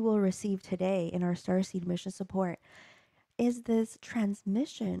 which we will receive today in our Starseed mission support, is this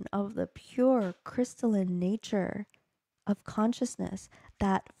transmission of the pure crystalline nature of consciousness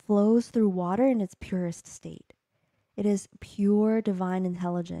that flows through water in its purest state. It is pure divine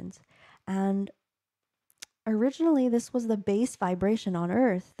intelligence. And originally, this was the base vibration on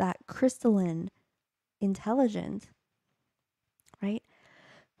Earth, that crystalline intelligence, right?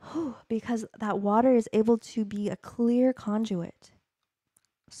 Because that water is able to be a clear conduit.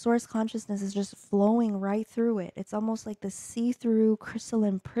 Source consciousness is just flowing right through it. It's almost like the see-through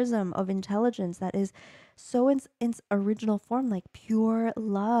crystalline prism of intelligence that is so in its original form, like pure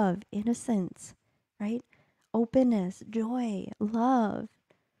love, innocence, right? Openness, joy, love.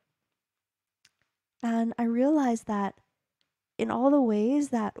 And I realized that in all the ways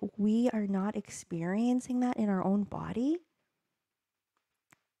that we are not experiencing that in our own body,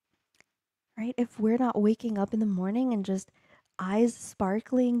 right? If we're not waking up in the morning and just eyes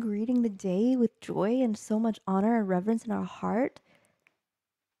sparkling, greeting the day with joy and so much honor and reverence in our heart,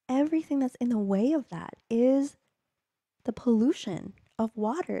 everything that's in the way of that is the pollution of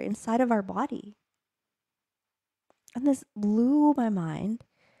water inside of our body. And this blew my mind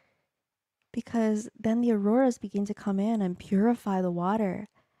because then the auroras begin to come in and purify the water.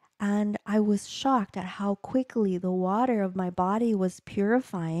 And I was shocked at how quickly the water of my body was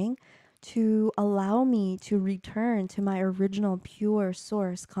purifying to allow me to return to my original pure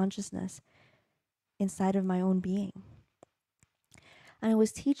source consciousness inside of my own being. And it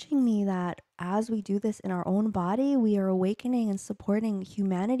was teaching me that as we do this in our own body, we are awakening and supporting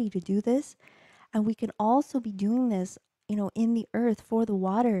humanity to do this. And we can also be doing this, in the earth for the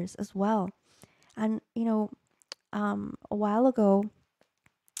waters as well. And, a while ago,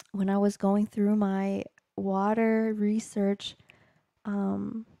 when I was going through my water research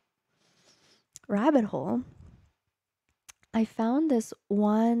rabbit hole, I found this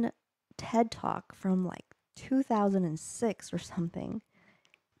one TED Talk from like 2006 or something.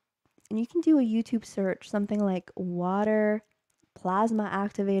 And you can do a YouTube search, something like water, plasma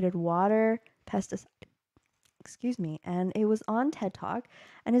activated water, pesticide, excuse me. And it was on TED Talk.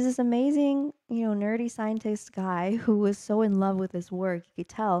 And it's this amazing, nerdy scientist guy who was so in love with his work, you could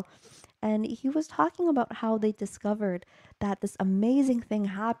tell. And he was talking about how they discovered that this amazing thing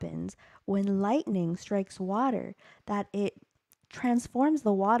happens when lightning strikes water, that it transforms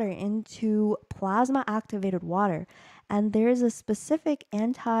the water into plasma activated water. And there's a specific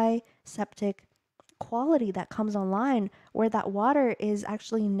antiseptic quality that comes online where that water is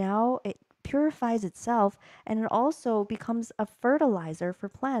actually now, it purifies itself, and it also becomes a fertilizer for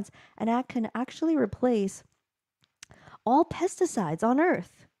plants, and that can actually replace all pesticides on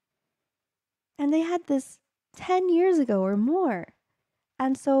earth. And they had this 10 years ago or more.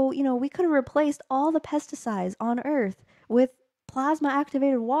 And so, we could have replaced all the pesticides on Earth with plasma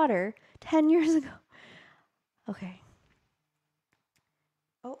activated water 10 years ago. Okay.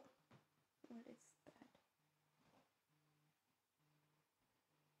 Oh, what is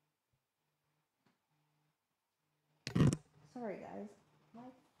that? Sorry, guys.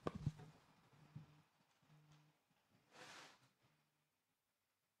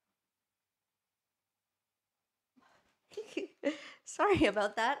 Sorry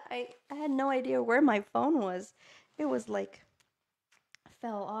about that. I had no idea where my phone was. It was like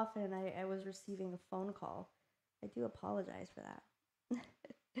fell off and I was receiving a phone call. I do apologize for that.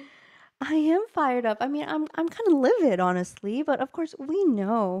 I am fired up. I mean, I'm kind of livid, honestly, but of course we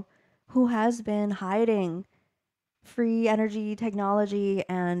know who has been hiding free energy technology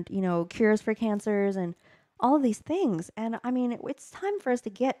and, cures for cancers and all of these things. And I mean, it's time for us to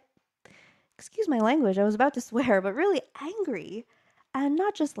get, excuse my language, I was about to swear, but really angry, and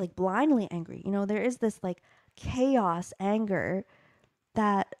not just like blindly angry. There is this like chaos anger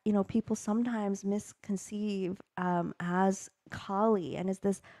that people sometimes misconceive as Kali, and is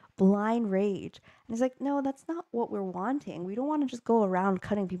this blind rage. And it's like, no, that's not what we're wanting. We don't want to just go around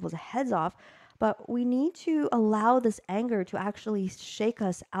cutting people's heads off, but we need to allow this anger to actually shake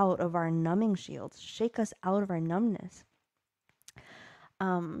us out of our numbing shields, shake us out of our numbness.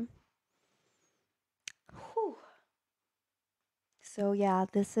 Um, whew. So yeah,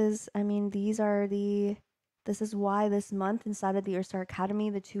 this is, I mean, this is why this month inside of the Earthstar Academy,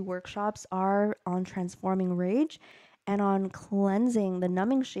 the two workshops are on transforming rage and on cleansing the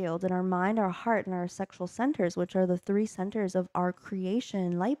numbing shield in our mind, our heart, and our sexual centers, which are the three centers of our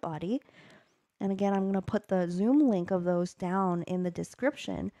creation light body. And again, I'm going to put the Zoom link of those down in the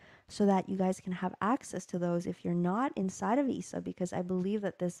description so that you guys can have access to those if you're not inside of ISA, because I believe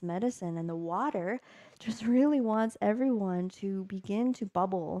that this medicine and the water just really wants everyone to begin to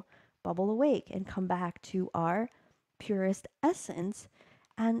bubble awake and come back to our purest essence.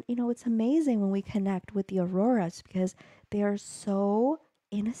 And, it's amazing when we connect with the auroras because they are so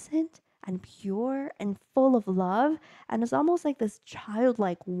innocent and pure and full of love. And it's almost like this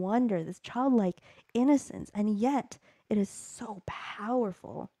childlike wonder, this childlike innocence. And yet it is so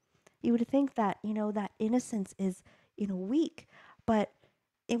powerful. You would think that, that innocence is, weak, but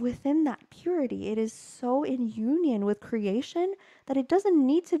within that purity, it is so in union with creation that it doesn't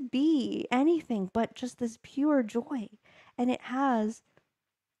need to be anything but just this pure joy. And it has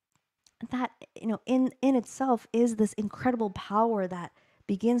that, in itself is this incredible power that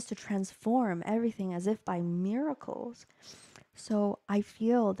begins to transform everything as if by miracles. So I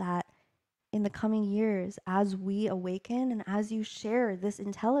feel that in the coming years, as we awaken and as you share this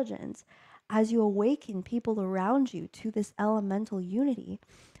intelligence, as you awaken people around you to this elemental unity,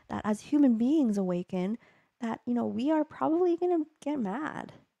 that as human beings awaken, that, we are probably going to get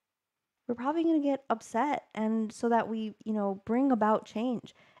mad. We're probably going to get upset. And so that we, bring about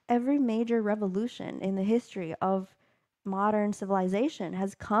change. Every major revolution in the history of modern civilization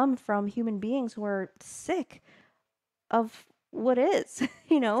has come from human beings who are sick of what is.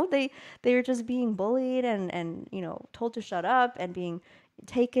 They're just being bullied and told to shut up and being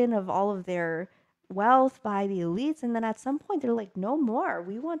taken of all of their wealth by the elites, and then at some point they're like, no more,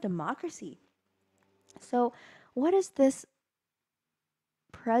 we want democracy. So what does this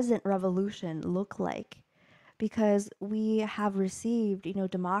present revolution look like? Because we have received,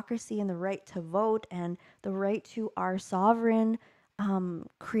 democracy and the right to vote and the right to our sovereign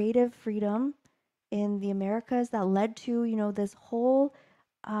creative freedom in the Americas that led to, this whole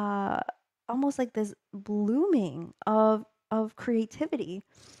uh, almost like this blooming of creativity.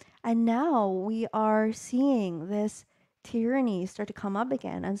 And now we are seeing this tyranny start to come up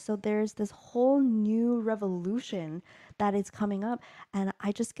again. And so there's this whole new revolution that is coming up. And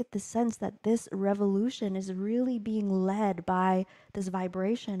I just get the sense that this revolution is really being led by this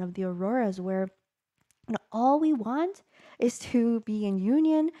vibration of the auroras, where all we want is to be in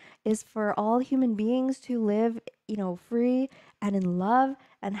union, is for all human beings to live, free and in love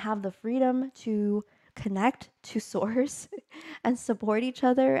and have the freedom to connect to source and support each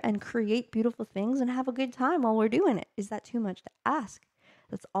other and create beautiful things and have a good time while we're doing it. Is that too much to ask?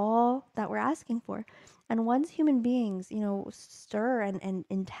 That's all that we're asking for. And once human beings, stir and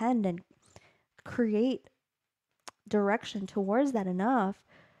intend and create direction towards that enough,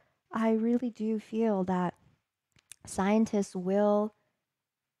 I really do feel that scientists will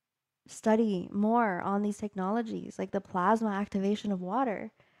study more on these technologies, like the plasma activation of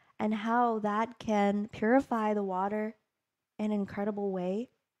water, and how that can purify the water in an incredible way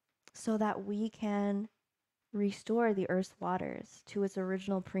so that we can restore the Earth's waters to its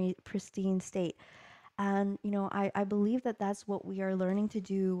original pristine state. And, I believe that that's what we are learning to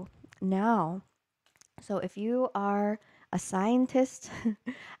do now. So if you are a scientist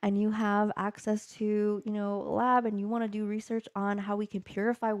and you have access to, a lab and you want to do research on how we can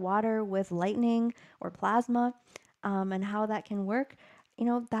purify water with lightning or plasma, and how that can work,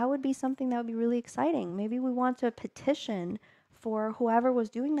 that would be something that would be really exciting. Maybe we want to petition for whoever was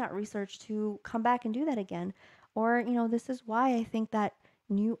doing that research to come back and do that again. Or, this is why I think that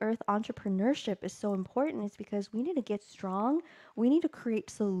new earth entrepreneurship is so important. It's because we need to get strong, we need to create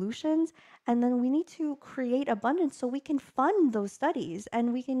solutions, and then we need to create abundance so we can fund those studies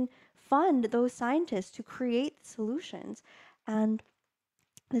and we can fund those scientists to create solutions. And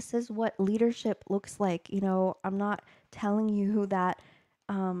this is what leadership looks like. I'm not telling you that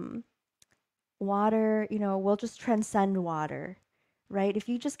um, water, will just transcend water, right? If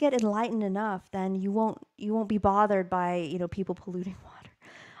you just get enlightened enough, then you won't be bothered by, people polluting water.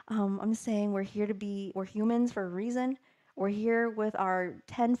 I'm saying we're humans for a reason. We're here with our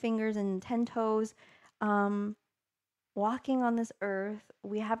 10 fingers and 10 toes, um, walking on this earth.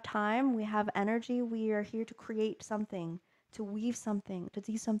 We have time, we have energy. We are here to create something, to weave something, to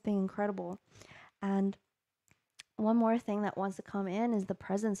do something incredible. And one more thing that wants to come in is the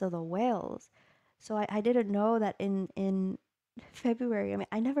presence of the whales. So I didn't know that in February, I mean,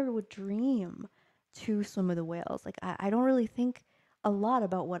 I never would dream to swim with the whales. Like, I don't really think a lot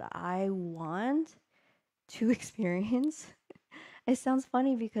about what I want to experience. It sounds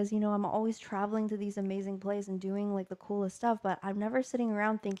funny because, I'm always traveling to these amazing places and doing like the coolest stuff, but I'm never sitting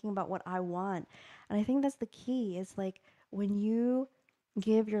around thinking about what I want. And I think that's the key. It's like when you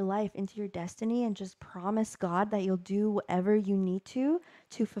give your life into your destiny and just promise God that you'll do whatever you need to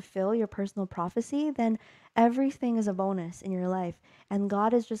fulfill your personal prophecy, then everything is a bonus in your life. And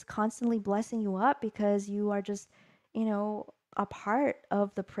God is just constantly blessing you up because you are just, a part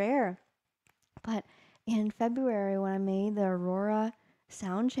of the prayer. But in February, when I made the Aurora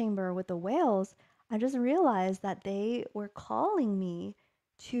sound chamber with the whales, I just realized that they were calling me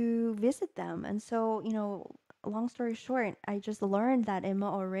to visit them. And so, long story short, I just learned that in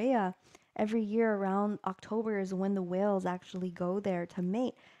Moorea, every year around October is when the whales actually go there to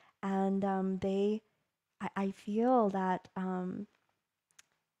mate. And I feel that,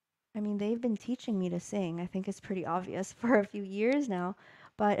 I mean, they've been teaching me to sing. I think it's pretty obvious for a few years now,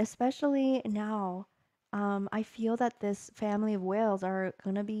 but especially now, I feel that this family of whales are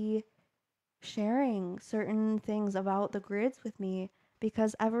gonna be sharing certain things about the grids with me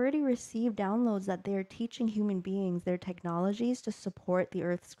because I've already received downloads that they're teaching human beings their technologies to support the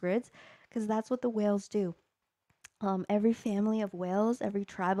Earth's grids, because that's what the whales do. Every family of whales, every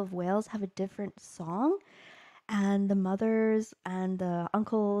tribe of whales have a different song, And the mothers and the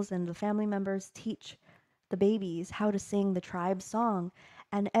uncles and the family members teach the babies how to sing the tribe song.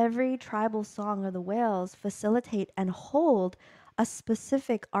 And every tribal song of the whales facilitate and hold a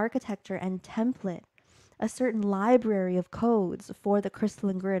specific architecture and template, a certain library of codes for the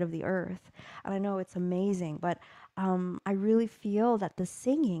crystalline grid of the earth. And I know it's amazing, but I really feel that the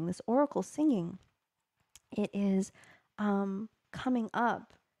singing, this oracle singing, it is coming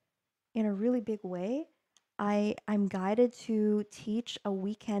up in a really big way. I'm guided to teach a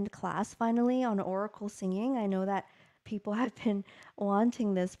weekend class finally on oracle singing. I know that people have been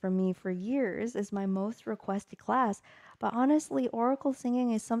wanting this from me for years. Is my most requested class. But honestly, oracle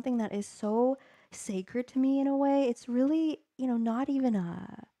singing is something that is so sacred to me in a way. It's really, not even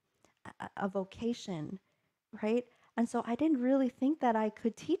a vocation, right? And so I didn't really think that I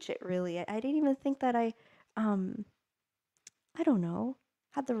could teach it really. I didn't even think that um I don't know,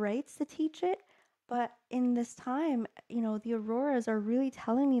 had the rights to teach it. But in this time, the Auroras are really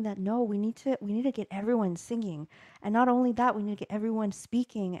telling me that no, we need to get everyone singing. And not only that, we need to get everyone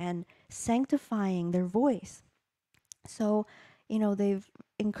speaking and sanctifying their voice. So, they've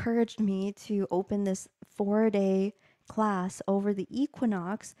encouraged me to open this 4-day class over the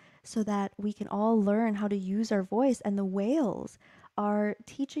equinox so that we can all learn how to use our voice. And the whales are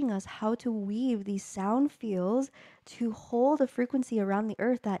teaching us how to weave these sound fields to hold a frequency around the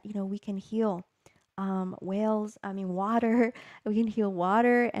earth that, we can heal whales, I mean, water, we can heal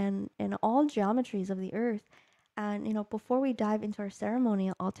water and all geometries of the earth. And, before we dive into our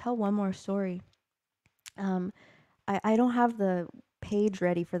ceremony, I'll tell one more story. Um, I don't have the page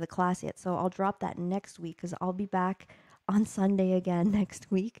ready for the class yet, so I'll drop that next week because I'll be back on Sunday again next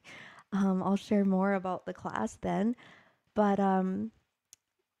week. I'll share more about the class then. But one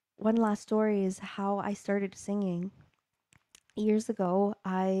last story is how I started singing. Years ago,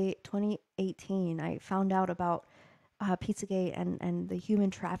 2018, I found out about Pizzagate and the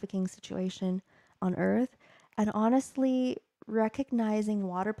human trafficking situation on Earth. And honestly, recognizing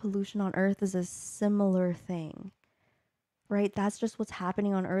water pollution on Earth is a similar thing, right? That's just what's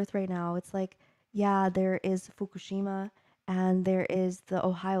happening on Earth right now. It's like, yeah, there is Fukushima and there is the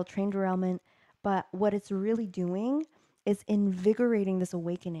Ohio train derailment, but what it's really doing is invigorating this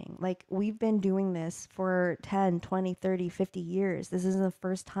awakening. Like, we've been doing this for 10, 20, 30, 50 years. This isn't the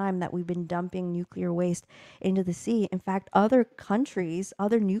first time that we've been dumping nuclear waste into the sea. In fact, other countries,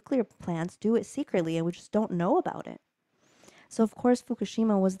 other nuclear plants do it secretly, and we just don't know about it. So, of course,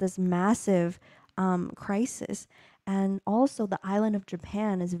 Fukushima was this massive crisis. And also, the island of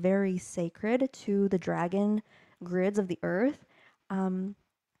Japan is very sacred to the dragon grids of the earth. Um,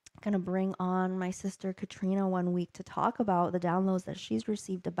 Going to bring on my sister Katrina one week to talk about the downloads that she's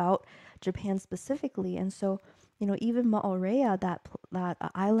received about Japan specifically. And so, even Maorea, that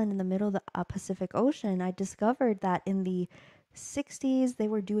island in the middle of the Pacific Ocean, I discovered that in the 60s they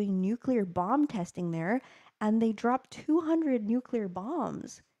were doing nuclear bomb testing there, and they dropped 200 nuclear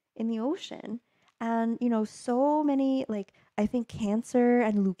bombs in the ocean. And so many, like, I think cancer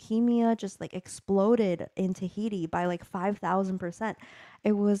and leukemia just like exploded in Tahiti by like 5,000%.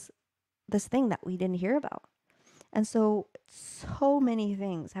 It was this thing that we didn't hear about. And so many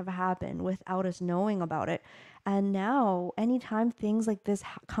things have happened without us knowing about it. And now, anytime things like this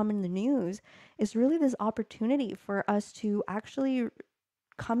come in the news, is really this opportunity for us to actually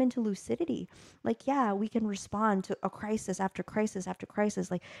come into lucidity. Like, yeah, we can respond to a crisis after crisis after crisis.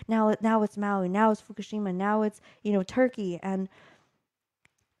 Like, now it's Maui, now it's Fukushima, now it's, Turkey. And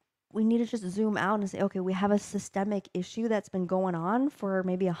we need to just zoom out and say, okay, we have a systemic issue that's been going on for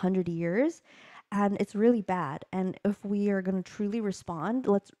maybe 100 years, and it's really bad. And if we are going to truly respond,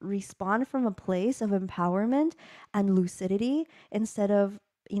 let's respond from a place of empowerment and lucidity instead of,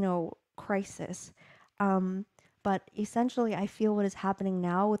 crisis. Um, but essentially, I feel what is happening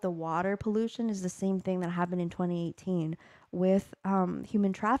now with the water pollution is the same thing that happened in 2018 with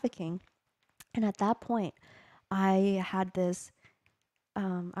human trafficking. And at that point, I had this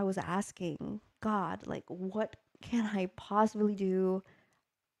I was asking God, like, what can I possibly do?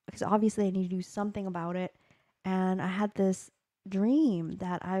 Because obviously I need to do something about it. And I had this dream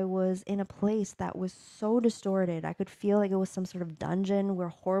that I was in a place that was so distorted. I could feel like it was some sort of dungeon where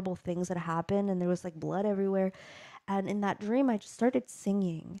horrible things had happened and there was like blood everywhere. And in that dream, I just started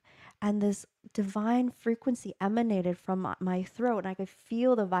singing. And this divine frequency emanated from my throat. And I could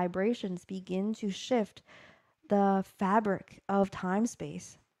feel the vibrations begin to shift the fabric of time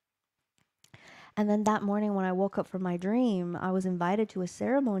space. And then that morning, when I woke up from my dream, I was invited to a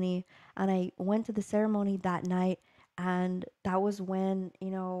ceremony, and I went to the ceremony that night. And that was when,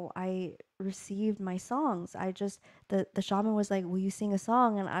 I received my songs. The shaman was like, "Will you sing a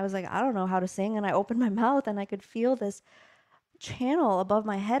song?" And I was like, "I don't know how to sing." And I opened my mouth and I could feel this channel above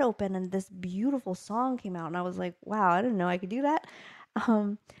my head open and this beautiful song came out. And I was like, "Wow, I didn't know I could do that."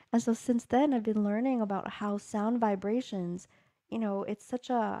 Um, and so since then I've been learning about how sound vibrations, it's such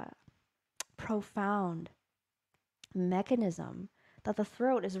a profound mechanism that the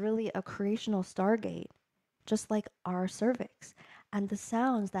throat is really a creational stargate, just like our cervix. And the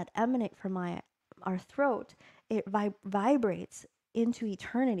sounds that emanate from our throat, it vibrates into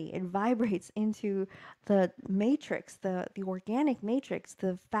eternity. It vibrates into the matrix, the organic matrix,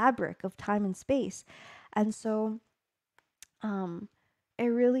 the fabric of time and space. And so um, it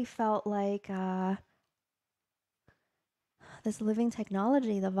really felt like this living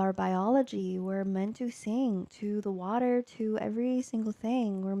technology of our biology. We're meant to sing to the water, to every single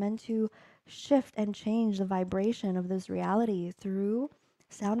thing. We're meant to shift and change the vibration of this reality through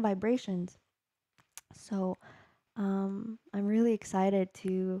sound vibrations. So I'm really excited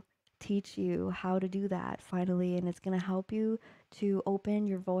to teach you how to do that finally, and it's going to help you to open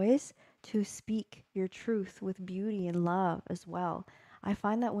your voice to speak your truth with beauty and love as well. I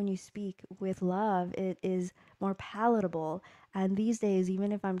find that when you speak with love, it is more palatable. And these days,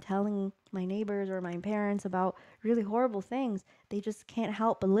 even if I'm telling my neighbors or my parents about really horrible things, they just can't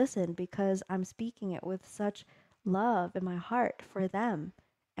help but listen because I'm speaking it with such love in my heart for them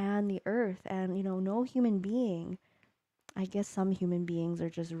and the earth. And, no human being, I guess some human beings are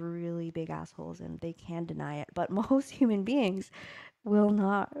just really big assholes and they can deny it, but most human beings will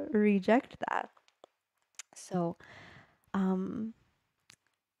not reject that. So, um,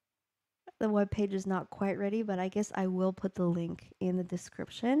 the webpage is not quite ready, but I guess I will put the link in the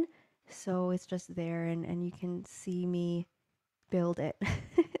description. So it's just there and you can see me build it.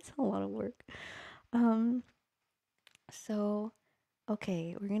 It's a lot of work. Um, so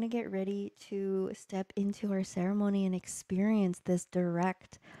Okay, we're gonna get ready to step into our ceremony and experience this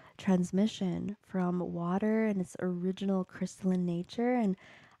direct transmission from water and its original crystalline nature. And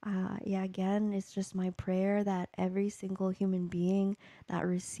yeah, again, it's just my prayer that every single human being that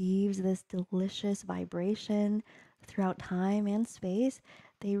receives this delicious vibration throughout time and space,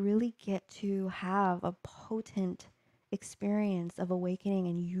 they really get to have a potent experience of awakening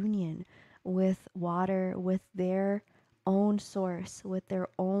and union with water, with their own source, with their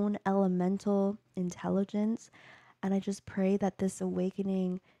own elemental intelligence. And I just pray that this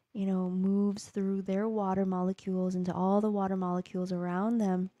awakening, moves through their water molecules into all the water molecules around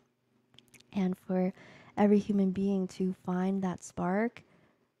them. And for every human being to find that spark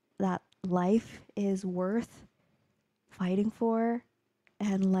that life is worth fighting for,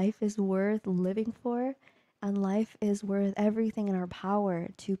 and life is worth living for, and life is worth everything in our power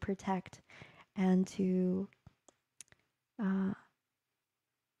to protect and to uh,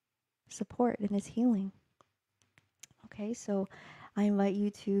 support in its healing. Okay, so I invite you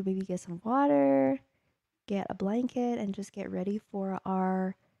to maybe get some water, get a blanket, and just get ready for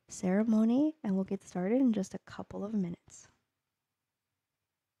our ceremony. And we'll get started in just a couple of minutes.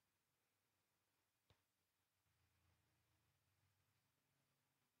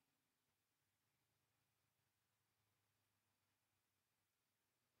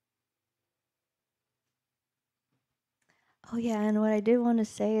 Oh yeah, and what I did want to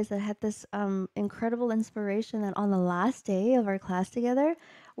say is that I had this incredible inspiration that on the last day of our class together,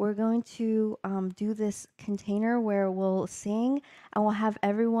 we're going to do this container where we'll sing and we'll have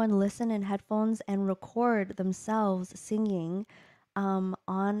everyone listen in headphones and record themselves singing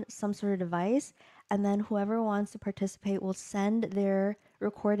on some sort of device. And then whoever wants to participate will send their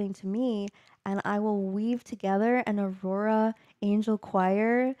recording to me, and I will weave together an Aurora Angel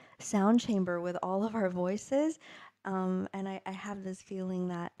Choir sound chamber with all of our voices. And I have this feeling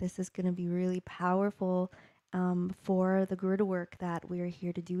that this is going to be really powerful for the grid work that we are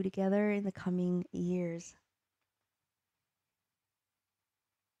here to do together in the coming years.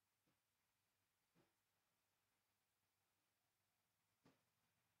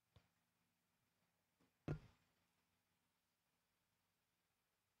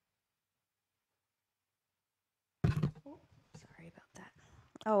 Oh, sorry about that.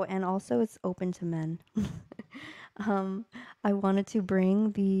 Oh, and also it's open to men. um, I wanted to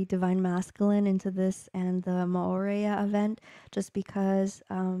bring the Divine Masculine into this and the Maoria event just because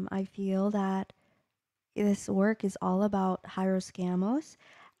I feel that this work is all about Hieroscamos,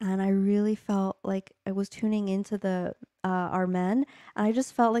 and I really felt like I was tuning into the our men, and I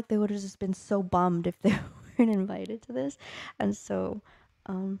just felt like they would have just been so bummed if they weren't invited to this, and so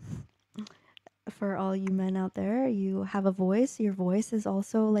um, for all you men out there, you have a voice. Your voice is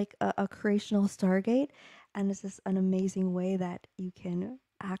also like a creational stargate, And it's just an amazing way that you can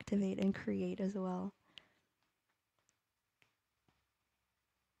activate and create as well.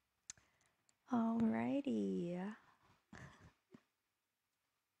 Alrighty.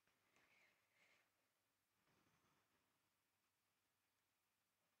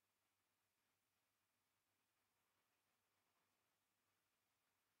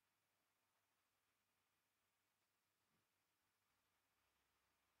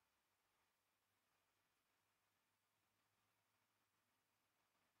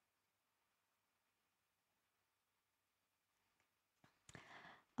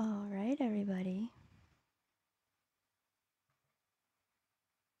 All right, everybody.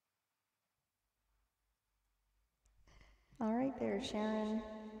 All right, there, Sharon.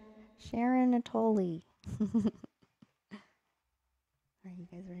 Sharon Natoli. Are you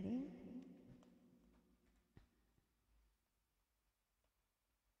guys ready?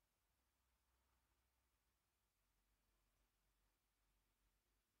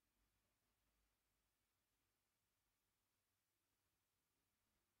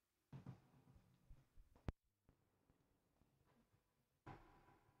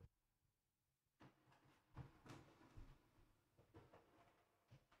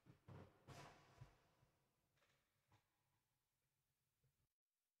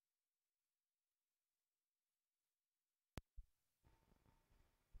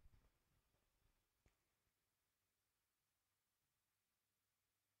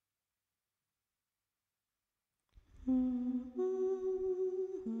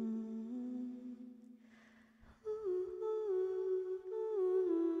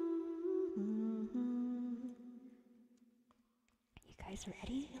 You guys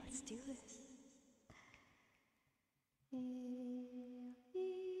ready? Let's do this.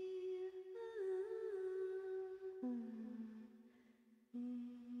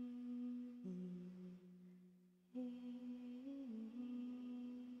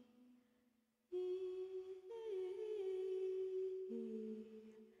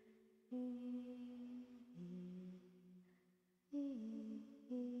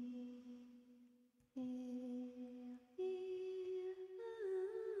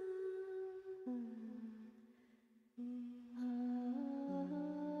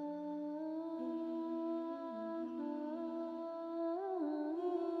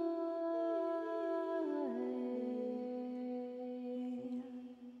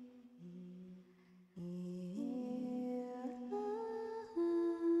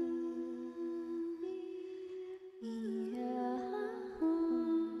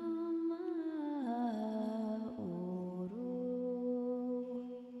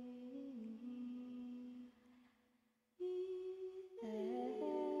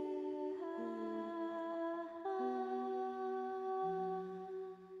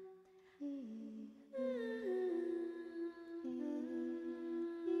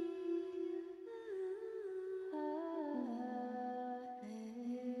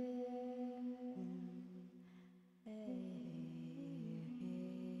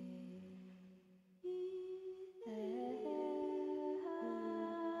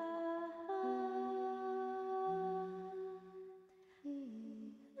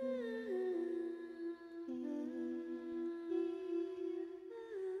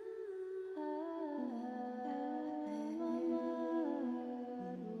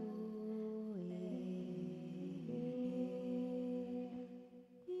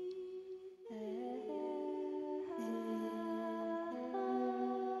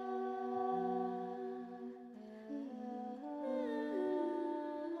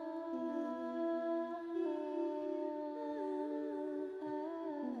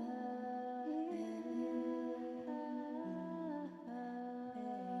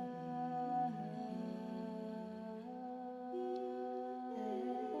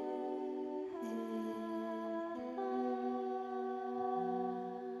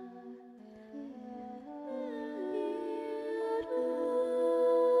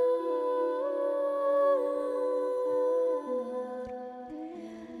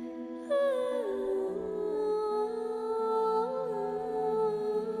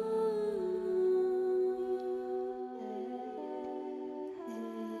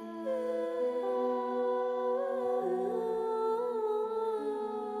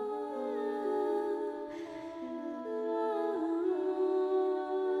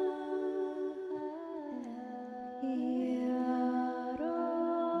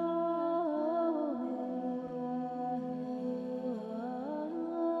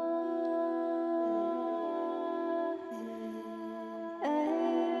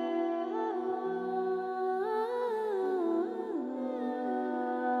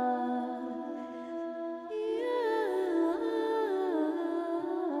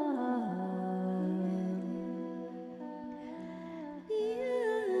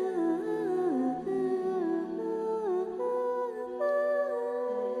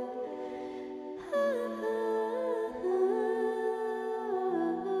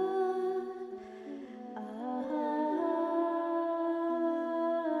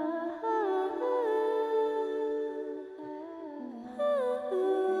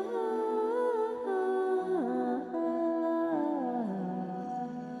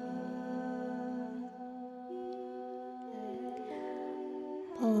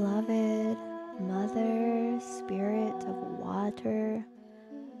 Beloved Mother, Spirit of Water,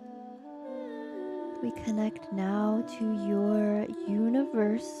 we connect now to your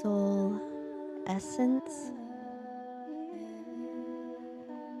universal essence.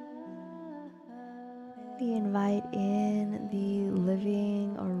 We invite in the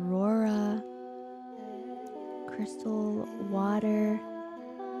living Aurora, crystal water,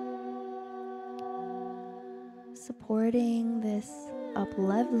 supporting this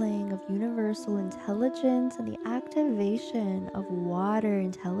up-leveling of universal intelligence and the activation of water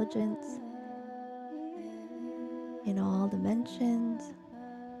intelligence in all dimensions.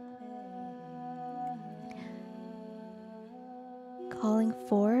 Calling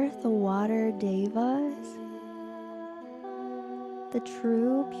forth the water devas, the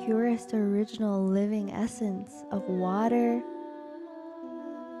true, purest, original living essence of water,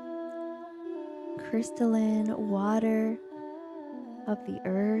 crystalline water of the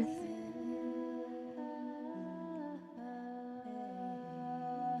earth.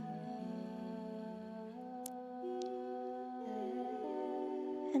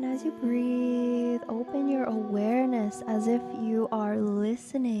 And as you breathe, open your awareness as if you are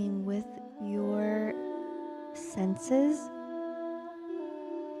listening with your senses,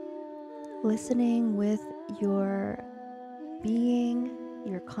 listening with your being,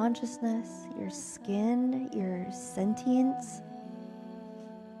 your consciousness, your skin, your sentience.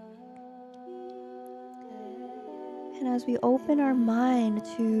 And as we open our mind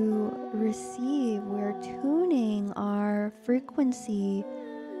to receive, we're tuning our frequency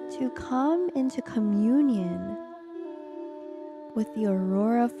to come into communion with the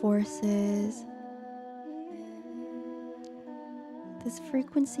Aurora forces, this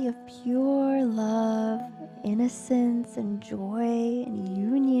frequency of pure love, innocence, and joy and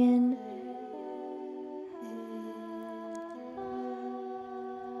union.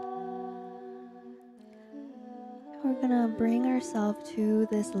 We're gonna bring ourselves to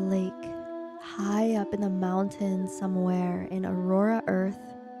this lake high up in the mountains somewhere in Aurora Earth,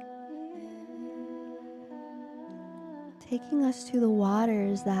 taking us to the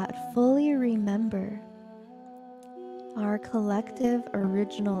waters that fully remember our collective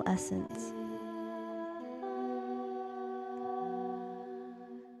original essence.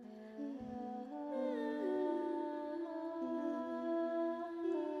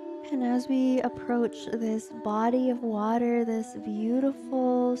 And as we approach this body of water, this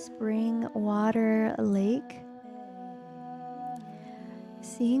beautiful spring water lake,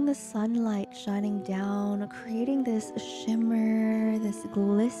 seeing the sunlight shining down, creating this shimmer, this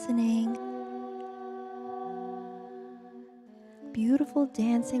glistening, beautiful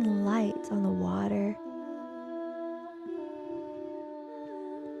dancing light on the water.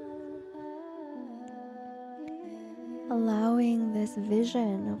 Allowing this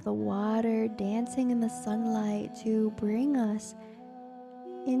vision of the water dancing in the sunlight to bring us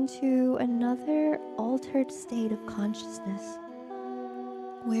into another altered state of consciousness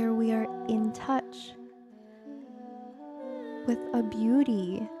where we are in touch with a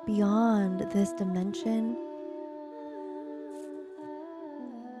beauty beyond this dimension,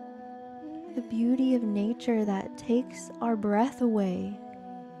 the beauty of nature that takes our breath away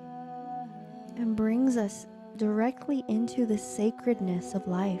and brings us directly into the sacredness of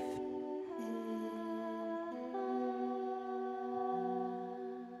life.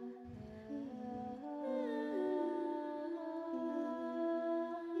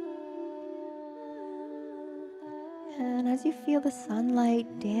 And as you feel the sunlight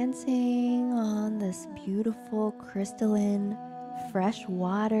dancing on this beautiful crystalline fresh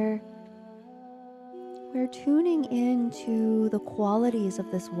water, we're tuning into the qualities of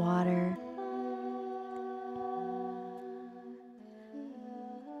this water.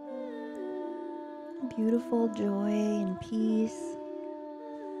 Beautiful joy and peace.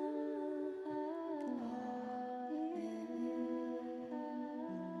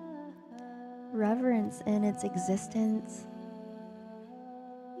 Reverence in its existence.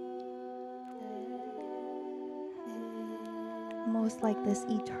 Almost like this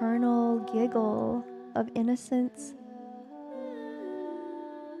eternal giggle of innocence.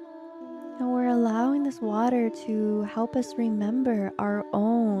 And we're allowing this water to help us remember our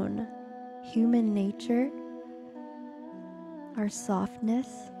own human nature, our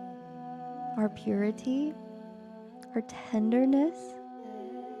softness, our purity, our tenderness.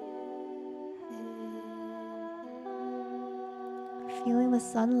 Feeling the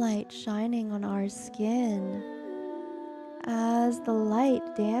sunlight shining on our skin as the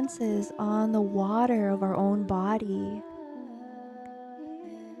light dances on the water of our own body.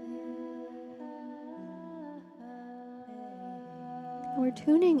 We're we're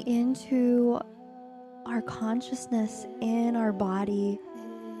tuning into our consciousness in our body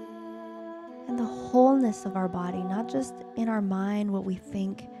and the wholeness of our body, not just in our mind, what we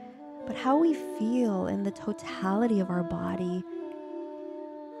think, but how we feel in the totality of our body.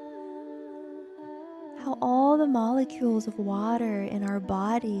 How all the molecules of water in our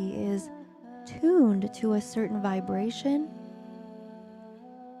body is tuned to a certain vibration,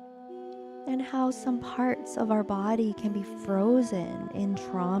 and how some parts of our body can be frozen in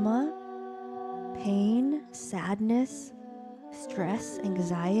trauma, pain, sadness, stress,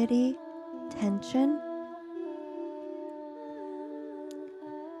 anxiety, tension.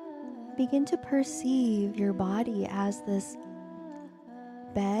 Begin to perceive your body as this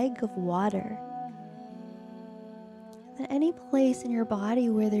bag of water. And any place in your body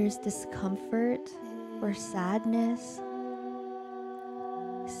where there's discomfort or sadness,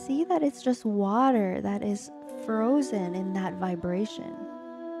 see that it's just water that is frozen in that vibration.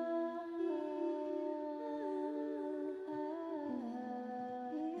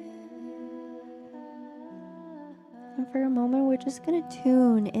 And for a moment, we're just going to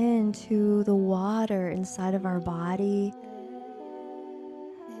tune into the water inside of our body.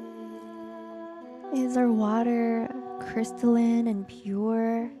 Is our water crystalline and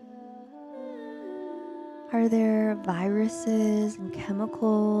pure? Are there viruses and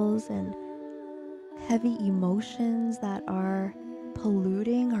chemicals and heavy emotions that are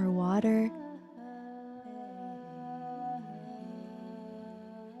polluting our water?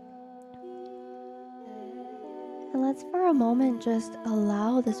 And let's for a moment just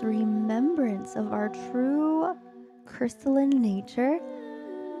allow this remembrance of our true crystalline nature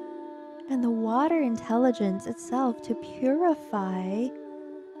and the water intelligence itself to purify,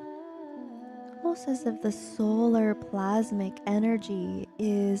 almost as if the solar plasmic energy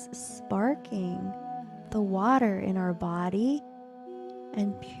is sparking the water in our body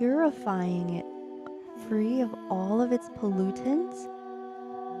and purifying it free of all of its pollutants.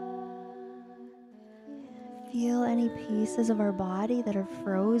 Feel any pieces of our body that are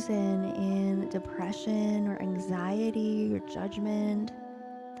frozen in depression or anxiety or judgment,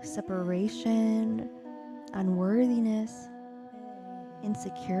 separation, unworthiness,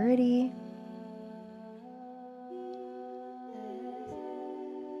 insecurity.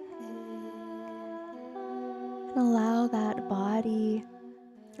 And allow that body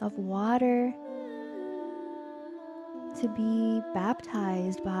of water to be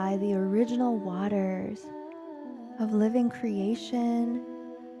baptized by the original waters of living creation,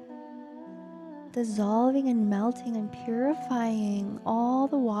 dissolving and melting and purifying all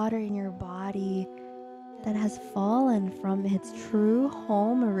the water in your body that has fallen from its true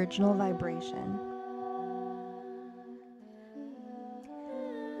home original vibration.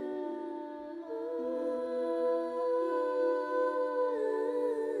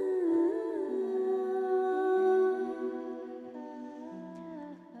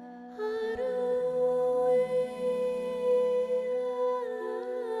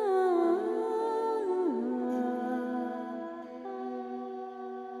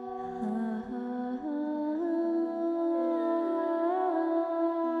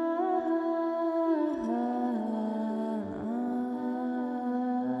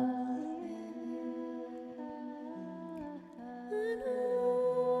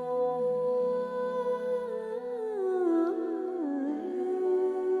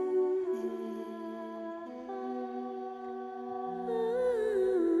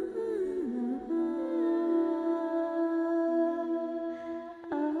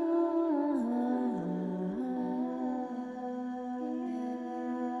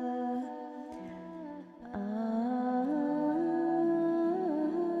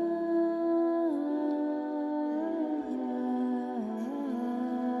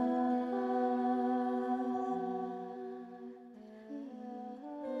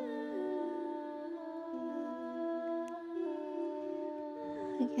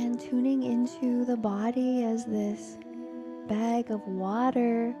 Again, tuning into the body as this bag of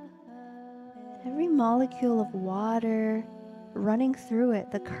water, every molecule of water running through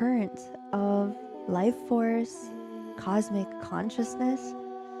it, the current of life force, cosmic consciousness.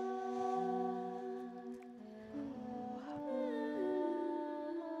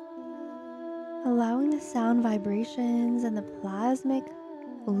 Allowing the sound vibrations and the plasmic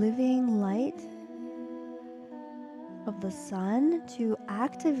living light of the sun to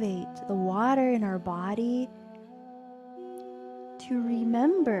activate the water in our body, to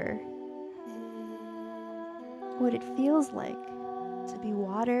remember what it feels like to be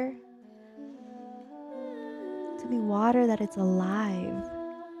water that it's alive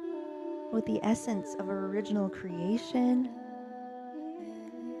with the essence of original creation,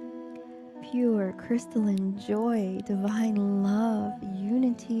 pure crystalline joy, divine love,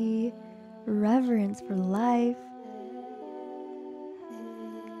 unity, reverence for life.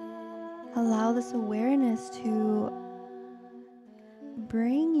 Allow this awareness to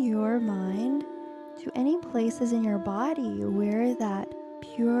bring your mind to any places in your body where that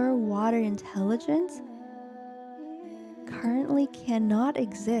pure water intelligence currently cannot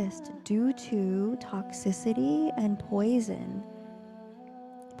exist due to toxicity and poison.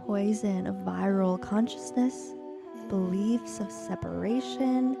 Poison of viral consciousness, beliefs of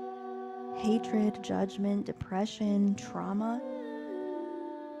separation, hatred, judgment, depression, trauma.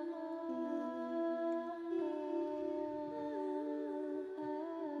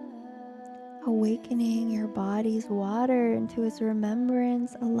 Awakening your body's water into its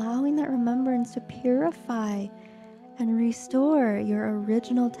remembrance, allowing that remembrance to purify and restore your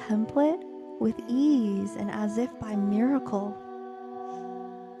original template with ease and as if by miracle.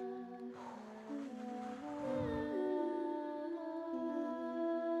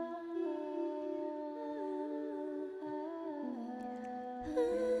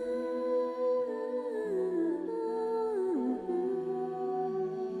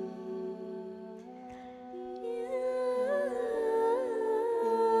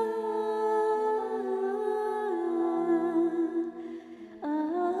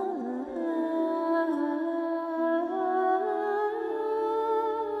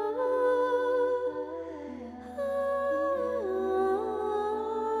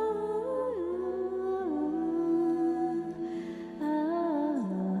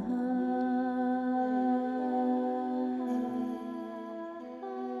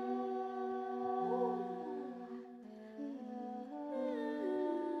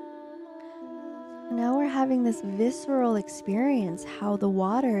 Now we're having this visceral experience how the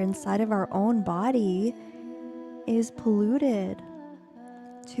water inside of our own body is polluted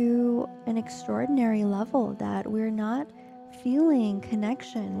to an extraordinary level that we're not feeling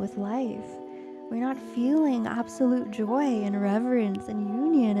connection with life. We're not feeling absolute joy and reverence and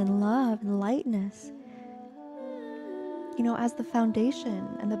union and love and lightness, as the foundation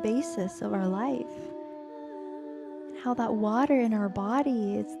and the basis of our life. How that water in our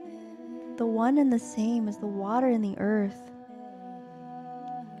body is the one and the same as the water in the earth.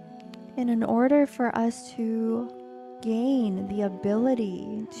 And in order for us to gain the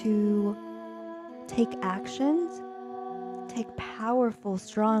ability to take actions, take powerful,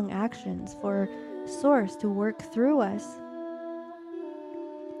 strong actions for Source to work through us,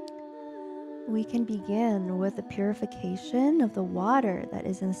 we can begin with the purification of the water that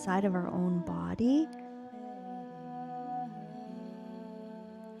is inside of our own body.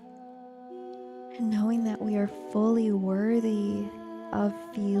 And knowing that we are fully worthy of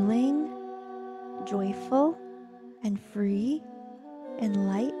feeling joyful and free and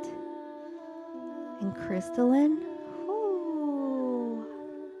light and crystalline.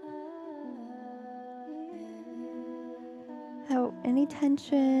 Without any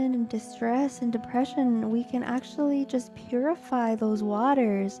tension and distress and depression, we can actually just purify those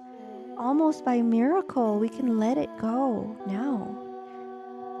waters almost by miracle. We can let it go now,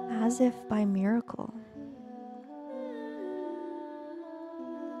 as if by miracle.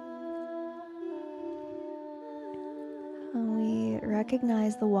 And we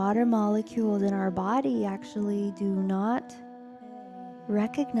recognize the water molecules in our body actually do not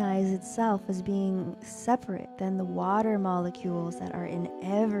recognize itself as being separate than the water molecules that are in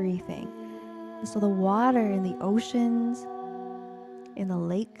everything. And so the water in the oceans, in the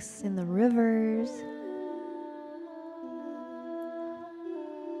lakes, in the rivers,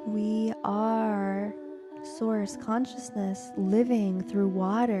 we are Source consciousness living through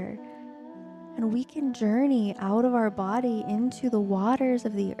water. And we can journey out of our body into the waters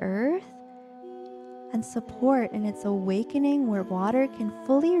of the earth and support in its awakening where water can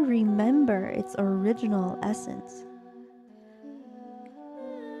fully remember its original essence.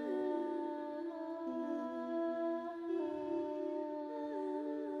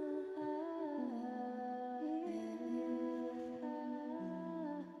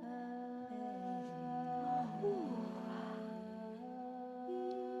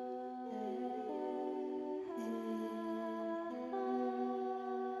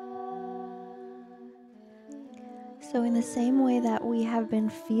 So in the same way that we have been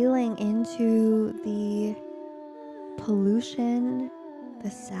feeling into the pollution,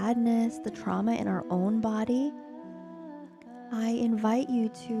 the sadness, the trauma in our own body, I invite you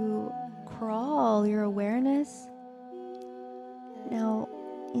to crawl your awareness now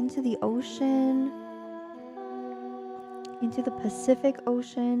into the ocean, into the Pacific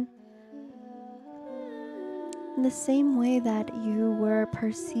Ocean, In the same way that you were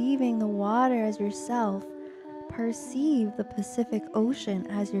perceiving the water as yourself, perceive the Pacific Ocean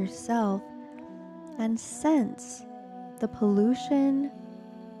as yourself and sense the pollution,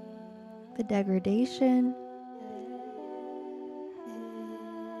 the degradation,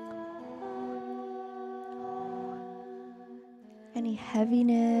 any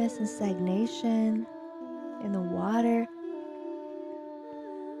heaviness and stagnation in the water.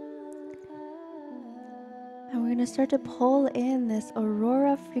 And we're going to start to pull in this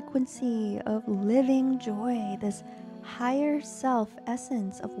aurora frequency of living joy, this higher self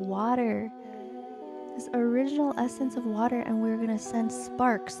essence of water, this original essence of water. And we're going to send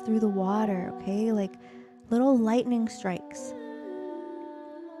sparks through the water, okay? Like little lightning strikes.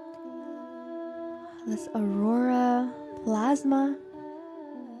 This aurora plasma,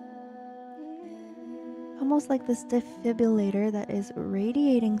 almost like this defibrillator that is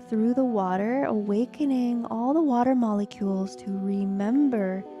radiating through the water, awakening all the water molecules to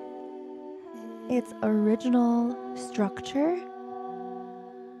remember its original structure.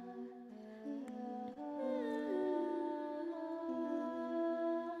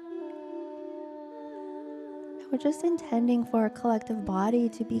 We're just intending for our collective body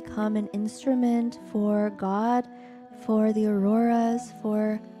to become an instrument for God, for the auroras,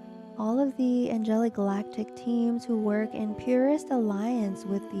 for all of the angelic galactic teams who work in purest alliance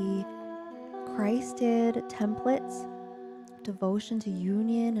with the Christed templates, devotion to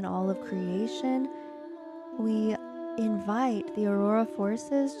union and all of creation. We invite the aurora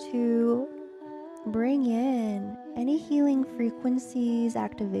forces to bring in any healing frequencies,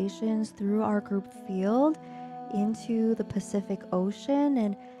 activations through our group field into the Pacific Ocean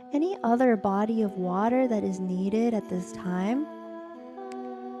and any other body of water that is needed at this time.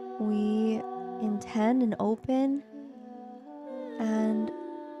 We intend and open and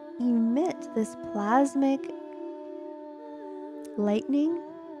emit this plasmic lightning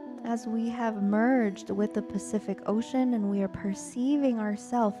as we have merged with the Pacific Ocean and we are perceiving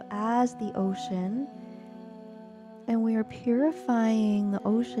ourselves as the ocean, and we are purifying the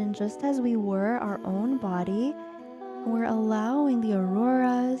ocean just as we were our own body. And we're allowing the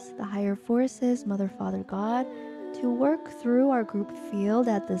auroras, the higher forces, Mother, Father, God, to work through our group field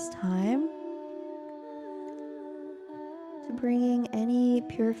at this time, to bringing any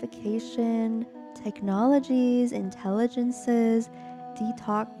purification technologies, intelligences,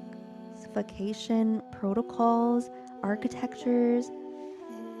 detoxification protocols, architectures,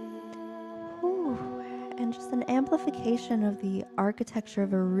 and just an amplification of the architecture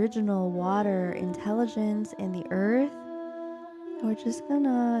of original water intelligence in the earth. And we're just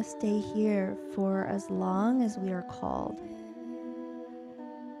gonna stay here for as long as we are called.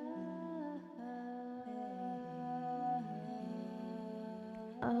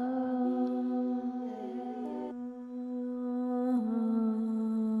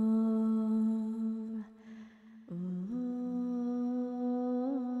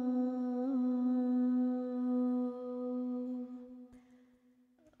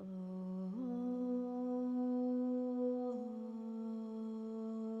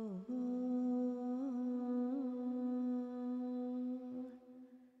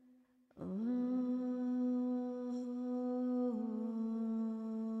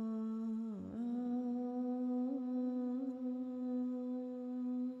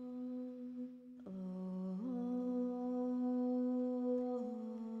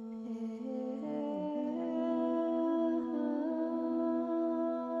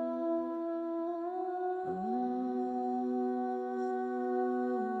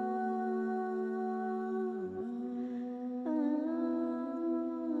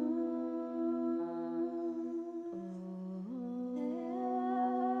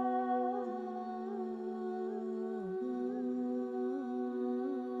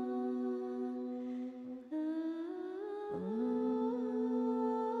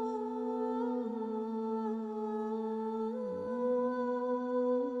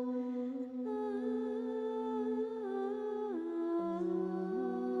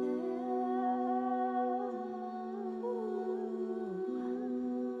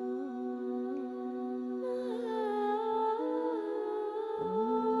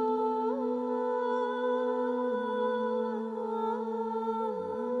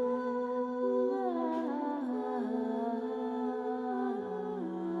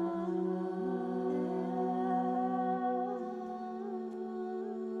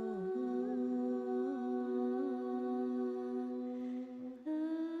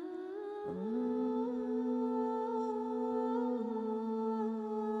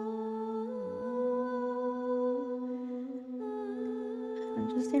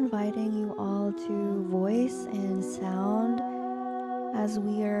 just inviting you all to voice and sound. As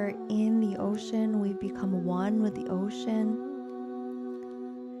we are in the ocean, we've become one with the ocean.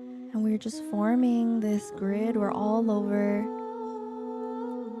 And we're just forming this grid. We're all over.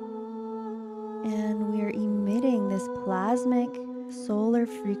 And we're emitting this plasmic solar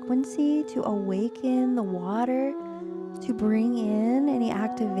frequency to awaken the water, to bring in any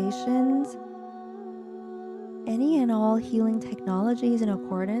activations, any and all healing technologies in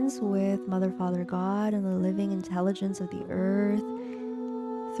accordance with Mother, Father, God, and the living intelligence of the earth.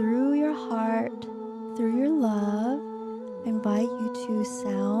 Through your heart, through your love, I invite you to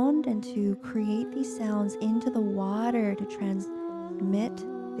sound and to create these sounds into the water to transmit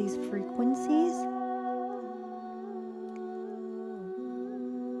these frequencies.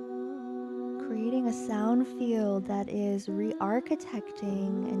 Creating a sound field that is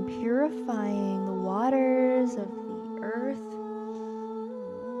re-architecting and purifying the waters of the earth.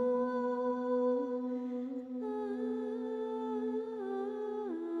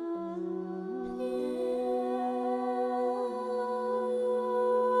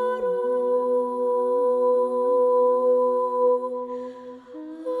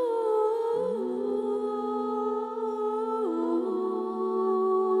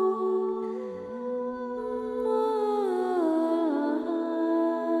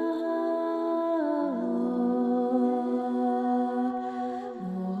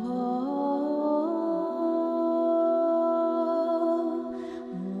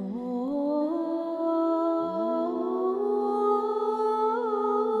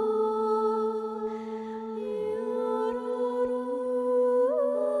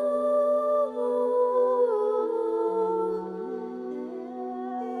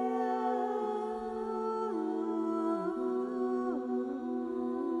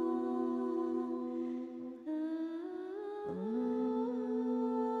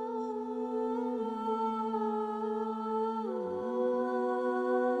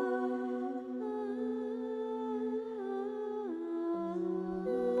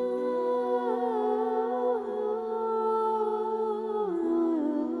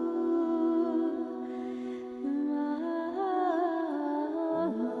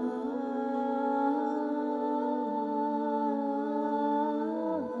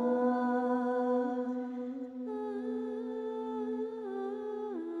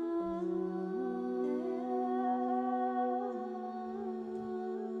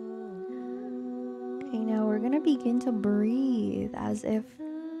 Okay, now we're going to begin to breathe as if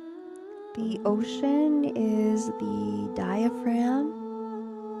the ocean is the diaphragm.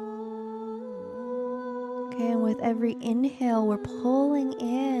 Okay, and with every inhale, we're pulling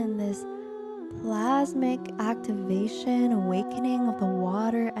in this plasmic activation, awakening of the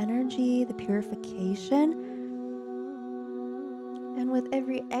water energy, the purification. And with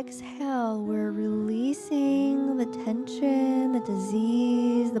every exhale, we're releasing the tension, the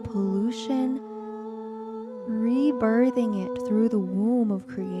disease, the pollution, rebirthing it through the womb of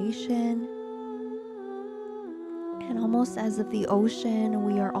creation. And almost as if the ocean,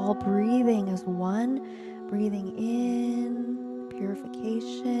 we are all breathing as one, breathing in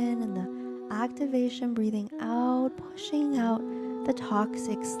purification and the activation, breathing out, pushing out the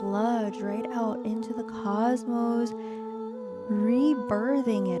toxic sludge right out into the cosmos,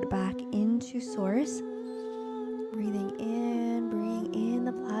 rebirthing it back into source. Breathing in, bringing in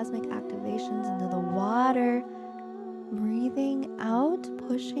the plasmic activations into the water. Breathing out,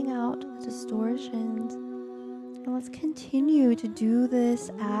 pushing out the distortions. And let's continue to do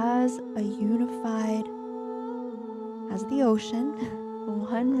this as a unified, as the ocean,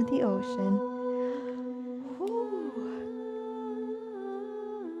 one with the ocean.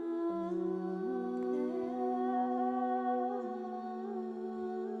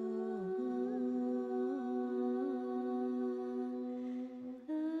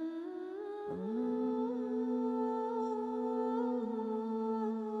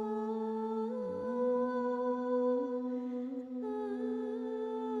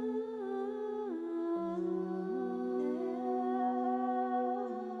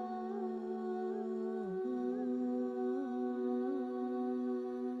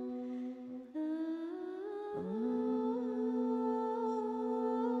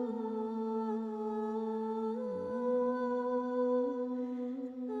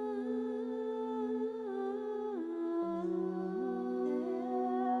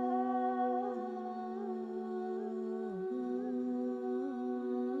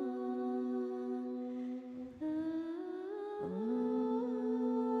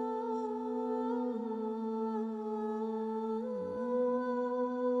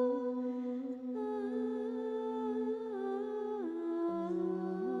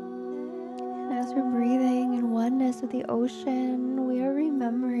 the ocean, we are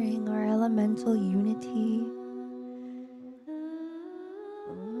remembering our elemental unity.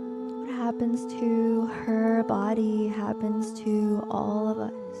 What happens to her body happens to all of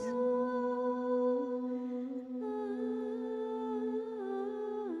us.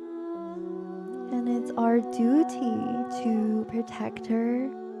 And it's our duty to protect her,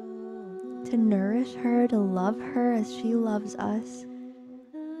 to nourish her, to love her as she loves us.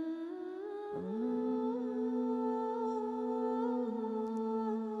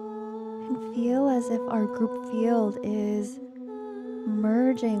 And feel as if our group field is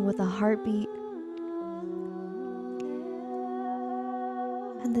merging with a heartbeat.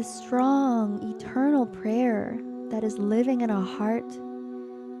 And the strong, eternal prayer that is living in our heart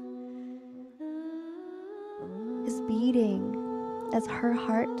is beating as her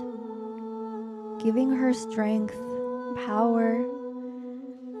heart, giving her strength, power,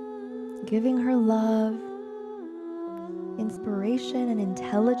 giving her love, inspiration, and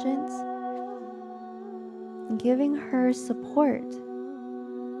intelligence, and giving her support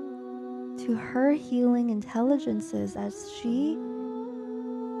to her healing intelligences as she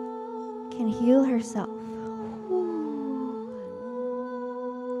can heal herself.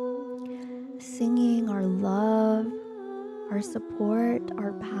 Singing our love, our support,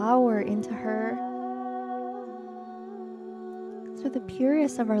 our power into her through the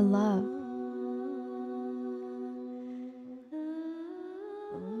purest of our love.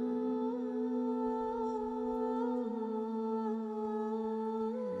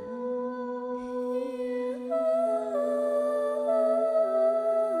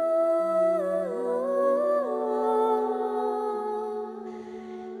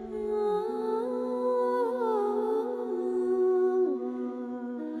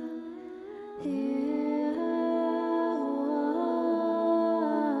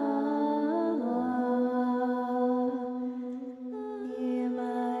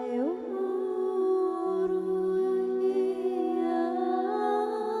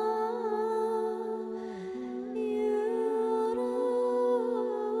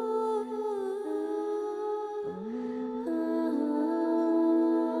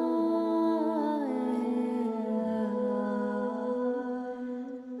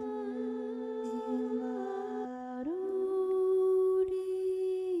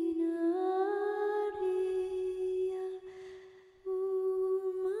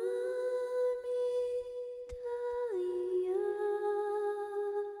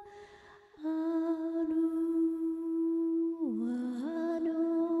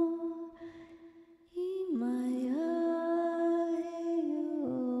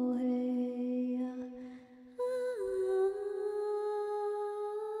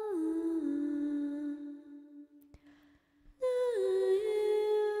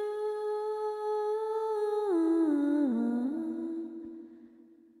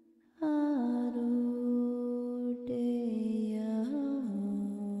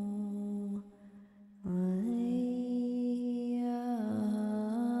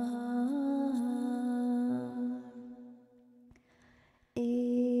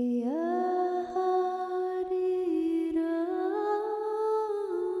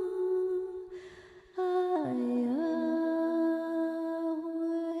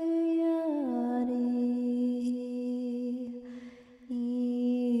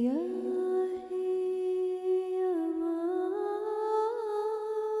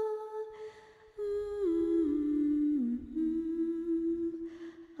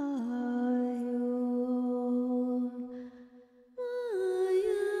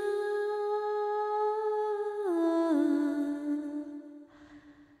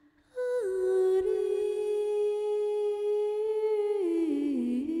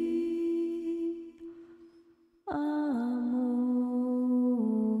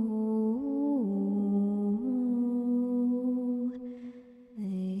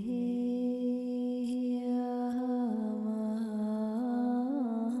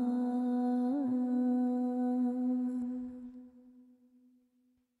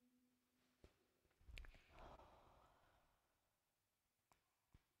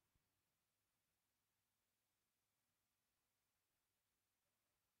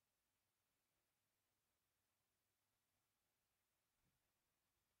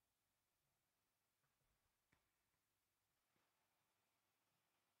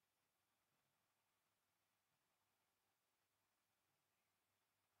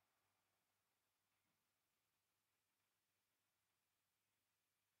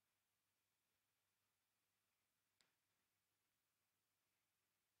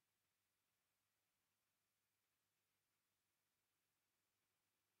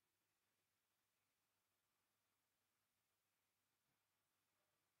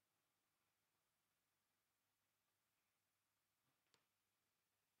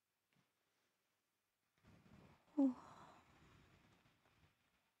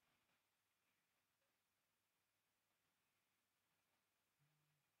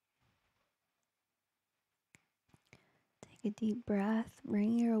 Take a deep breath.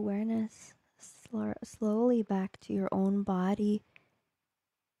 Bring your awareness slowly back to your own body,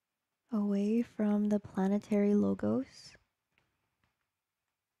 away from the planetary logos,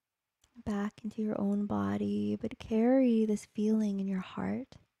 back into your own body, but carry this feeling in your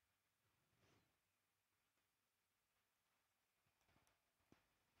heart.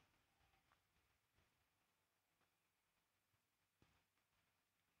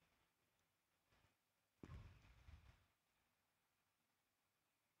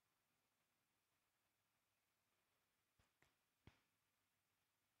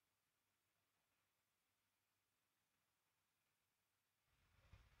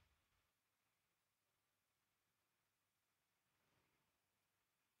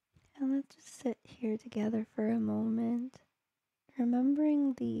 And let's just sit here together for a moment,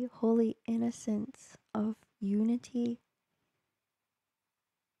 remembering the holy innocence of unity.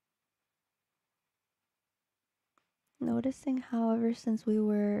 Noticing how ever since we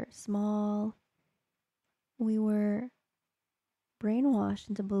were small, we were brainwashed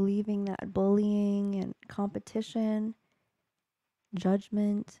into believing that bullying and competition,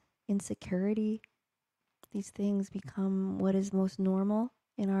 judgment, insecurity, these things become what is most normal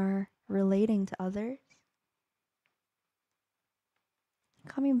in our relating to others.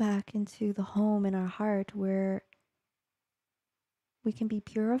 Coming back into the home in our heart where we can be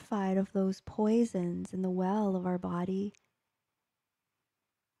purified of those poisons in the well of our body,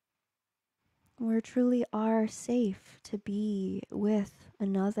 where truly are safe to be with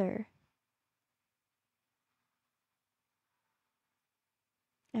another.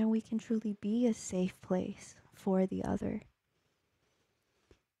 And we can truly be a safe place for the other.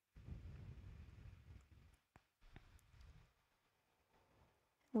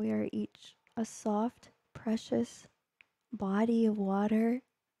 We are each a soft, precious body of water.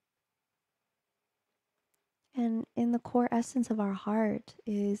 And in the core essence of our heart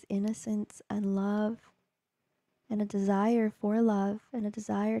is innocence and love, and a desire for love, and a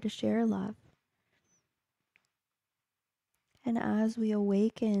desire to share love. And as we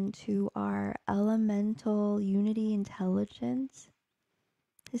awaken to our elemental unity intelligence,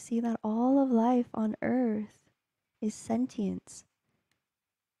 to see that all of life on earth is sentience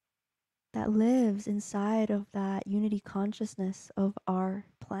that lives inside of that unity consciousness of our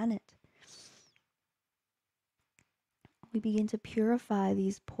planet. We begin to purify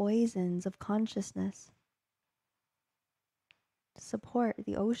these poisons of consciousness to support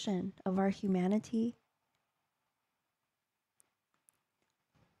the ocean of our humanity.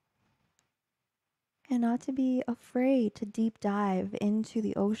 And not to be afraid to deep dive into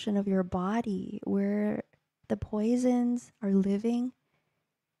the ocean of your body where the poisons are living,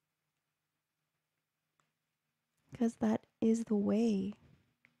 because that is the way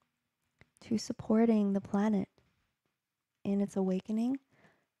to supporting the planet in its awakening.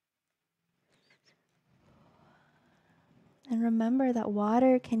 And remember that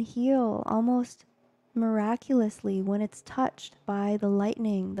water can heal almost miraculously when it's touched by the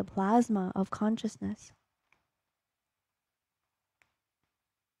lightning, the plasma of consciousness.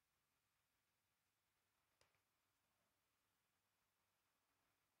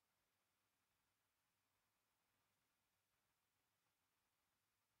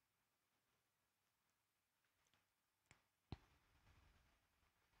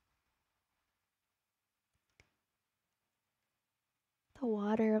 The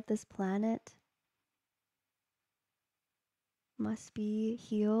water of this planet must be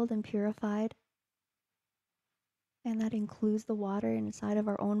healed and purified. And that includes the water inside of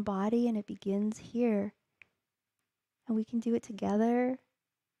our own body, and it begins here. And we can do it together.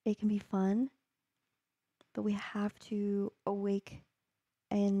 It can be fun, but we have to awake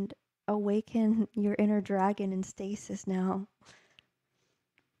and awaken your inner dragon in stasis now.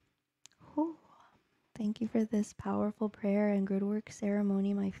 Whew. Thank you for this powerful prayer and gridwork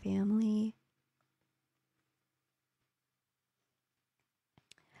ceremony, my family.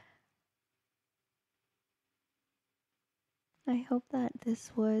 I hope that this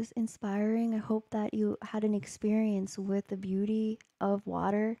was inspiring. I hope that you had an experience with the beauty of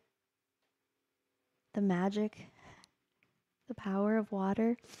water, the magic, the power of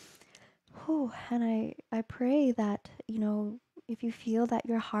water. Whew. And I pray that, if you feel that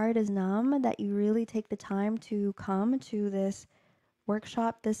your heart is numb, that you really take the time to come to this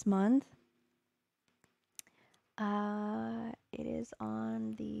workshop this month. It is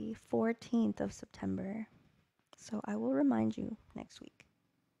on the 14th of September. So I will remind you next week.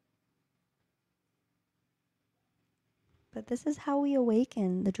 But this is how we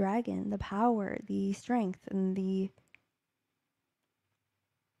awaken the dragon, the power, the strength, and the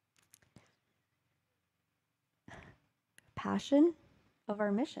passion of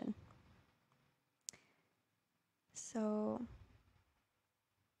our mission. So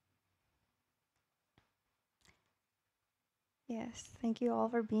yes, thank you all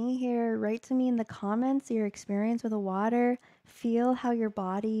for being here. Write to me in the comments your experience with the water. Feel how your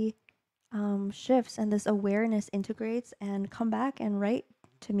body shifts and this awareness integrates, and come back and write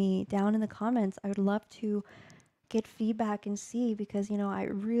to me down in the comments. I would love to get feedback and see, because, you know, I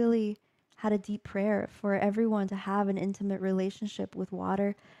really had a deep prayer for everyone to have an intimate relationship with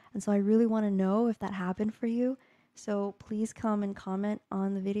water. And so I really want to know if that happened for you. So please come and comment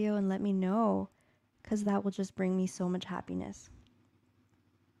on the video and let me know, because that will just bring me so much happiness.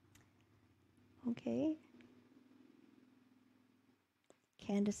 Okay.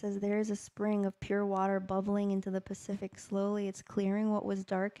 Candace says, there is a spring of pure water bubbling into the Pacific slowly. It's clearing what was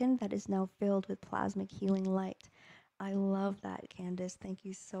darkened that is now filled with plasmic healing light. I love that, Candace. Thank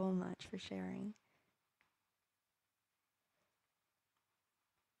you so much for sharing.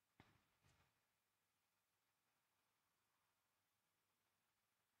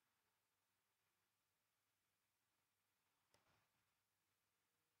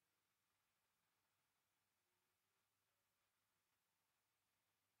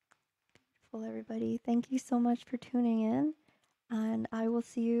 Well, everybody, thank you so much for tuning in. And I will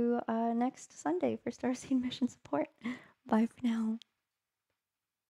see you next Sunday for Starseed Mission Support. Bye for now.